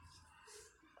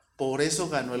 Por eso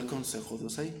ganó el consejo de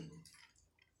Usaí.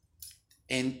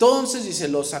 Entonces dice: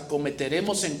 los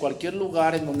acometeremos en cualquier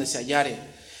lugar en donde se hallare,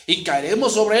 y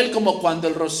caeremos sobre él como cuando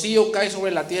el rocío cae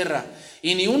sobre la tierra,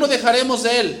 y ni uno dejaremos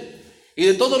de él y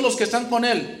de todos los que están con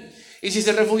él. Y si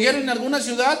se refugiara en alguna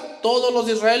ciudad, todos los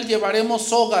de Israel llevaremos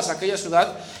sogas a aquella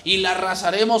ciudad y la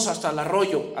arrasaremos hasta el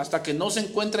arroyo, hasta que no se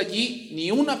encuentre allí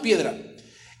ni una piedra.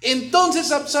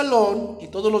 Entonces Absalón y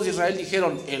todos los de Israel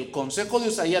dijeron: el consejo de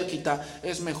Usaí arquita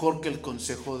es mejor que el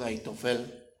consejo de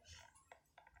Aitofel,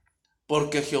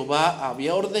 porque Jehová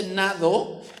había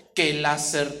ordenado que el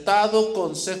acertado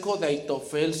consejo de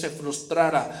Aitofel se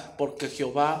frustrara,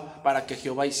 para que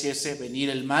Jehová hiciese venir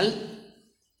el mal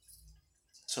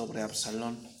sobre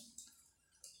Absalón.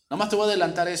 Nomás te voy a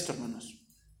adelantar esto, hermanos.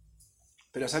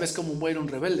 Pero ¿sabes cómo muere un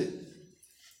rebelde?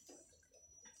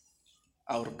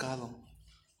 Ahorcado.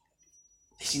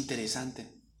 Es interesante.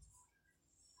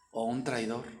 O un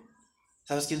traidor.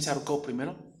 ¿Sabes quién se ahorcó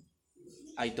primero?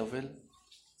 Aitofel.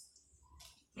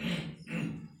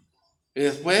 Y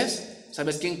después,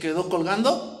 ¿sabes quién quedó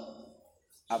colgando?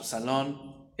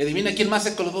 Absalón. Y adivina quién más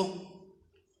se colgó.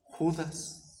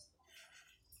 Judas.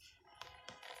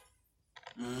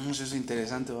 Eso es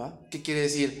interesante, ¿va? ¿Qué quiere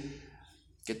decir?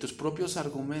 Que tus propios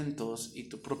argumentos y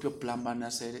tu propio plan van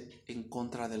a ser en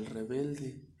contra del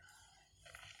rebelde.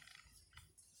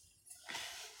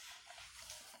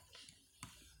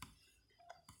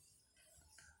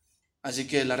 Así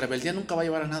que la rebeldía nunca va a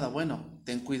llevar a nada bueno.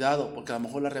 Ten cuidado, porque a lo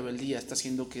mejor la rebeldía está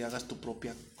haciendo que hagas tu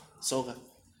propia soga.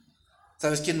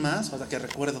 ¿Sabes quién más? Ahora que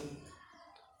recuerdo.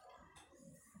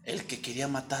 El que quería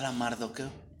matar a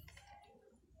Mardoqueo.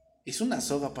 Hizo una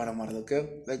soga para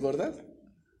Mardoqueo, ¿te acuerdas?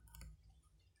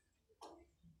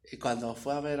 Y cuando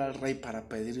fue a ver al rey para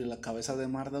pedirle la cabeza de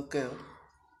Mardoqueo,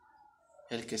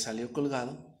 el que salió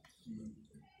colgado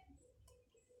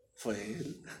fue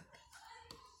él.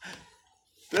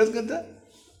 ¿Te das cuenta?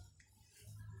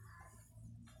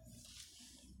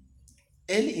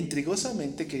 Él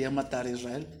intrigosamente quería matar a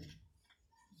Israel.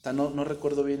 O sea, no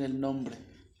recuerdo bien el nombre.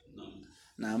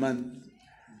 Naamán.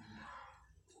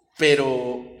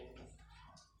 Pero,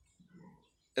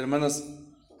 hermanos,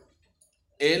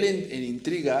 él en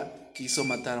intriga quiso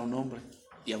matar a un hombre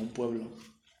y a un pueblo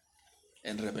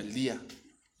en rebeldía.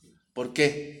 ¿Por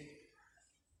qué?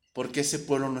 Porque ese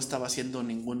pueblo no estaba haciendo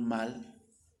ningún mal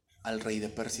al rey de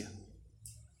Persia,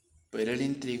 pero él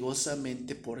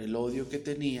intrigosamente, por el odio que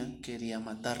tenía, quería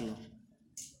matarlo.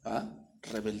 ¿Ah?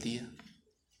 Rebeldía.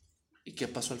 ¿Y qué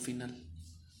pasó al final?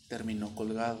 Terminó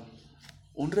colgado.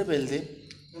 Un rebelde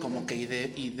como que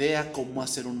idea cómo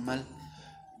hacer un mal,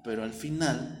 pero al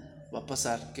final va a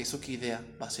pasar que eso que idea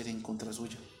va a ser en contra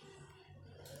suyo.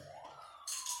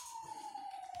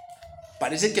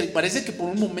 Parece que por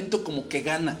un momento como que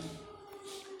gana,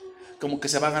 como que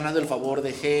se va ganando el favor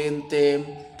de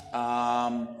gente.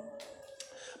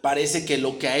 Parece que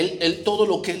lo que a él, todo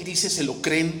lo que él dice se lo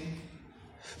creen.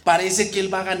 Parece que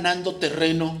él va ganando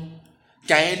terreno,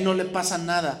 que a él no le pasa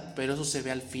nada, pero eso se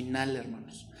ve al final,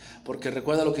 hermanos. Porque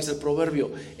recuerda lo que dice el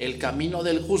proverbio: el camino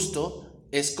del justo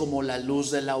es como la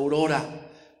luz de la aurora,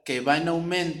 que va en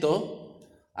aumento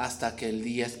hasta que el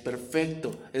día es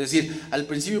perfecto. Es decir, al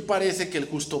principio parece que el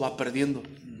justo va perdiendo.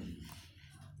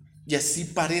 Y así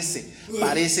parece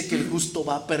que el justo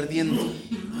va perdiendo.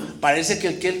 Parece que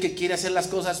el que quiere hacer las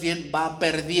cosas bien va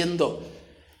perdiendo.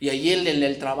 Y ahí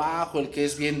el trabajo, el que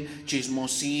es bien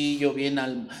chismosillo,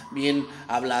 bien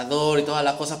hablador y toda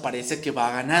la cosa, parece que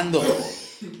va ganando.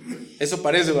 Eso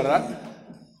parece, ¿verdad?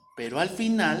 Pero al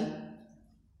final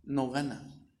no gana.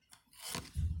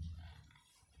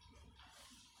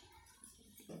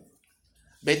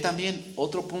 Ve también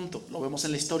otro punto, lo vemos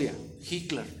en la historia: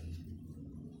 Hitler,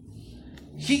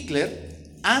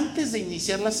 antes de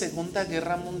iniciar la Segunda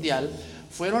Guerra Mundial,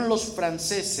 fueron los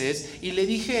franceses y le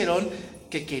dijeron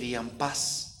que querían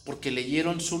paz, porque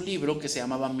leyeron su libro que se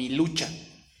llamaba Mi lucha.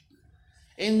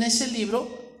 En ese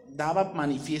libro daba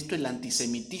manifiesto el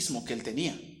antisemitismo que él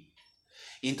tenía.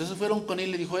 Y entonces fueron con él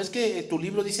y le dijo: es que tu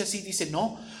libro dice así. Dice: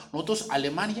 no, nosotros,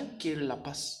 Alemania quiere la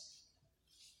paz.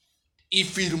 Y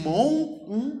firmó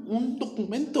un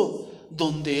documento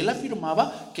donde él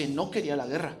afirmaba que no quería la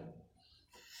guerra.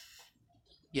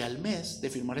 Y al mes de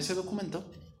firmar ese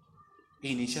documento,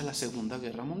 inicia la Segunda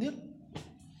Guerra Mundial.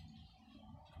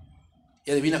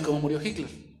 Y adivina cómo murió Hitler.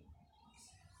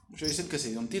 Muchos dicen que se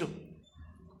dio un tiro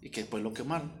y que después lo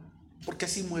quemaron, porque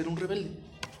así muere un rebelde.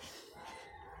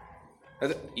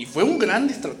 Y fue un gran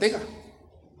estratega.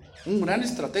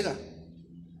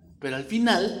 Pero al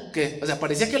final, ¿qué? O sea,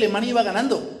 parecía que Alemania iba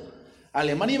ganando.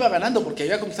 Alemania iba ganando porque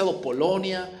había conquistado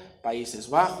Polonia, Países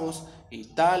Bajos,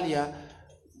 Italia,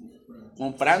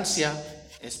 con Francia,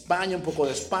 España, un poco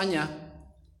de España.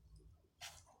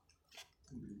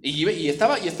 Y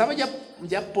estaba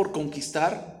ya por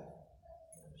conquistar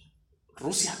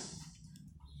Rusia.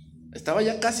 Estaba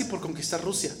ya casi por conquistar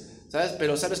Rusia, ¿sabes?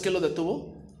 Pero ¿sabes qué lo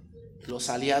detuvo? Los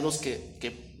aliados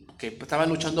que estaban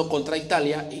luchando contra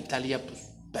Italia. Italia pues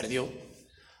perdió.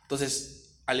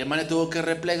 Entonces Alemania tuvo que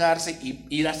replegarse y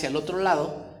ir hacia el otro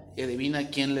lado. Y adivina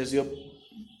quién les dio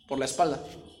por la espalda.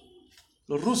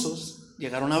 Los rusos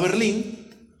llegaron a Berlín,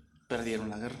 perdieron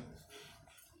la guerra.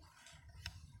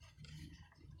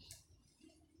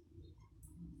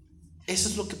 Eso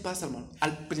es lo que pasa, hermano.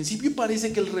 Al principio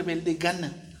parece que el rebelde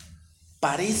gana.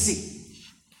 Parece.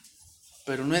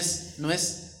 Pero no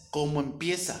es cómo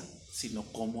empieza, sino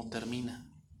cómo termina.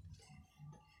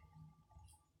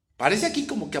 Parece aquí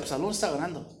como que Absalón está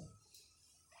ganando.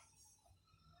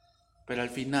 Pero al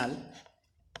final,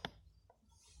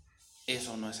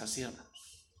 eso no es así, hermanos.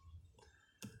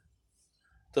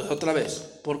 Entonces, otra vez,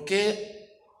 ¿por qué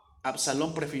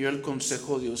Absalón prefirió el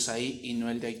consejo de Usaí y no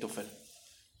el de Aitofel?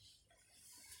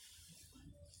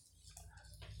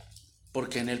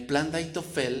 Porque en el plan de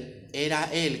Aitofel era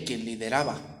él quien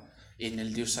lideraba. En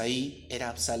el de Usaí era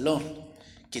Absalón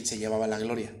quien se llevaba la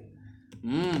gloria.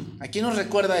 ¿A quién nos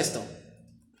recuerda esto?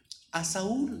 A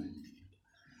Saúl.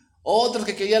 Otro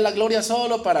que quería la gloria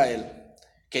solo para él.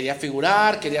 Quería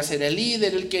figurar, quería ser el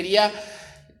líder. Él quería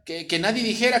que nadie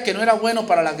dijera que no era bueno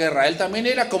para la guerra. Él también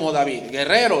era como David,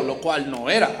 guerrero, lo cual no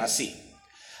era así.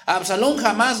 Absalón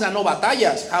jamás ganó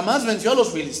batallas, jamás venció a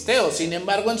los filisteos. Sin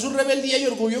embargo, en su rebeldía y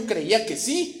orgullo creía que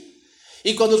sí.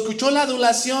 Y cuando escuchó la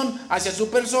adulación hacia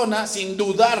su persona, sin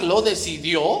dudarlo,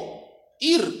 decidió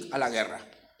ir a la guerra.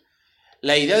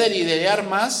 La idea de liderar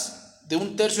más de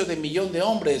 1/3 de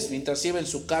hombres mientras iba en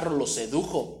su carro lo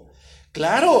sedujo.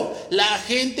 Claro, la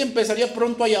gente empezaría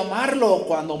pronto a llamarlo.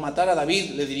 Cuando matara a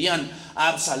David, le dirían: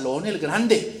 Absalón el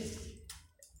Grande.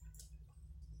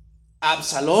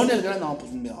 Absalón el Grande. No,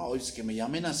 pues no, es que me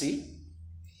llamen así.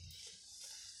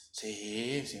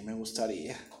 Sí me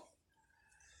gustaría.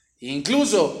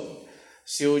 Incluso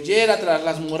si huyera tras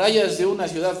las murallas de una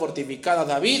ciudad fortificada,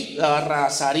 David la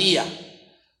arrasaría.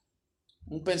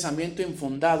 Un pensamiento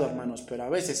infundado, hermanos, pero a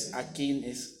veces a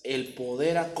quienes el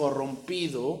poder ha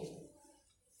corrompido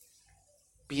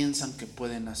piensan que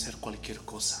pueden hacer cualquier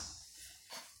cosa.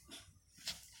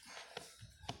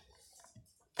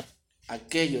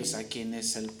 Aquellos a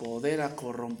quienes el poder ha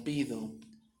corrompido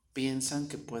piensan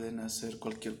que pueden hacer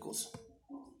cualquier cosa.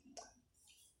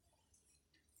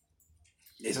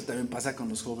 Eso también pasa con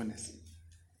los jóvenes.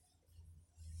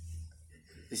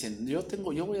 Dicen,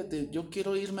 yo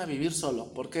quiero irme a vivir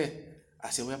solo. ¿Por qué?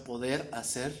 Así voy a poder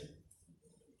hacer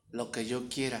lo que yo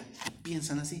quiera. Y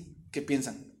piensan así. ¿Qué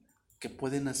piensan? Que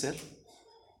pueden hacer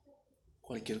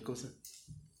cualquier cosa.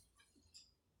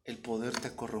 El poder te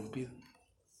ha corrompido.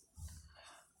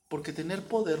 Porque tener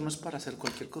poder no es para hacer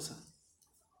cualquier cosa.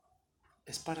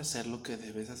 Es para hacer lo que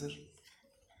debes hacer.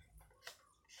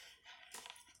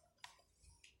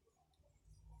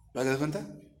 ¿Te das cuenta?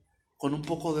 Con un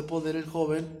poco de poder el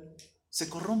joven se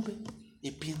corrompe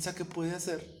y piensa que puede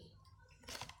hacer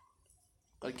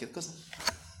cualquier cosa.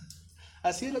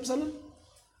 Así el Absalón.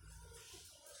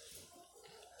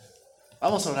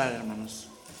 Vamos a orar, hermanos.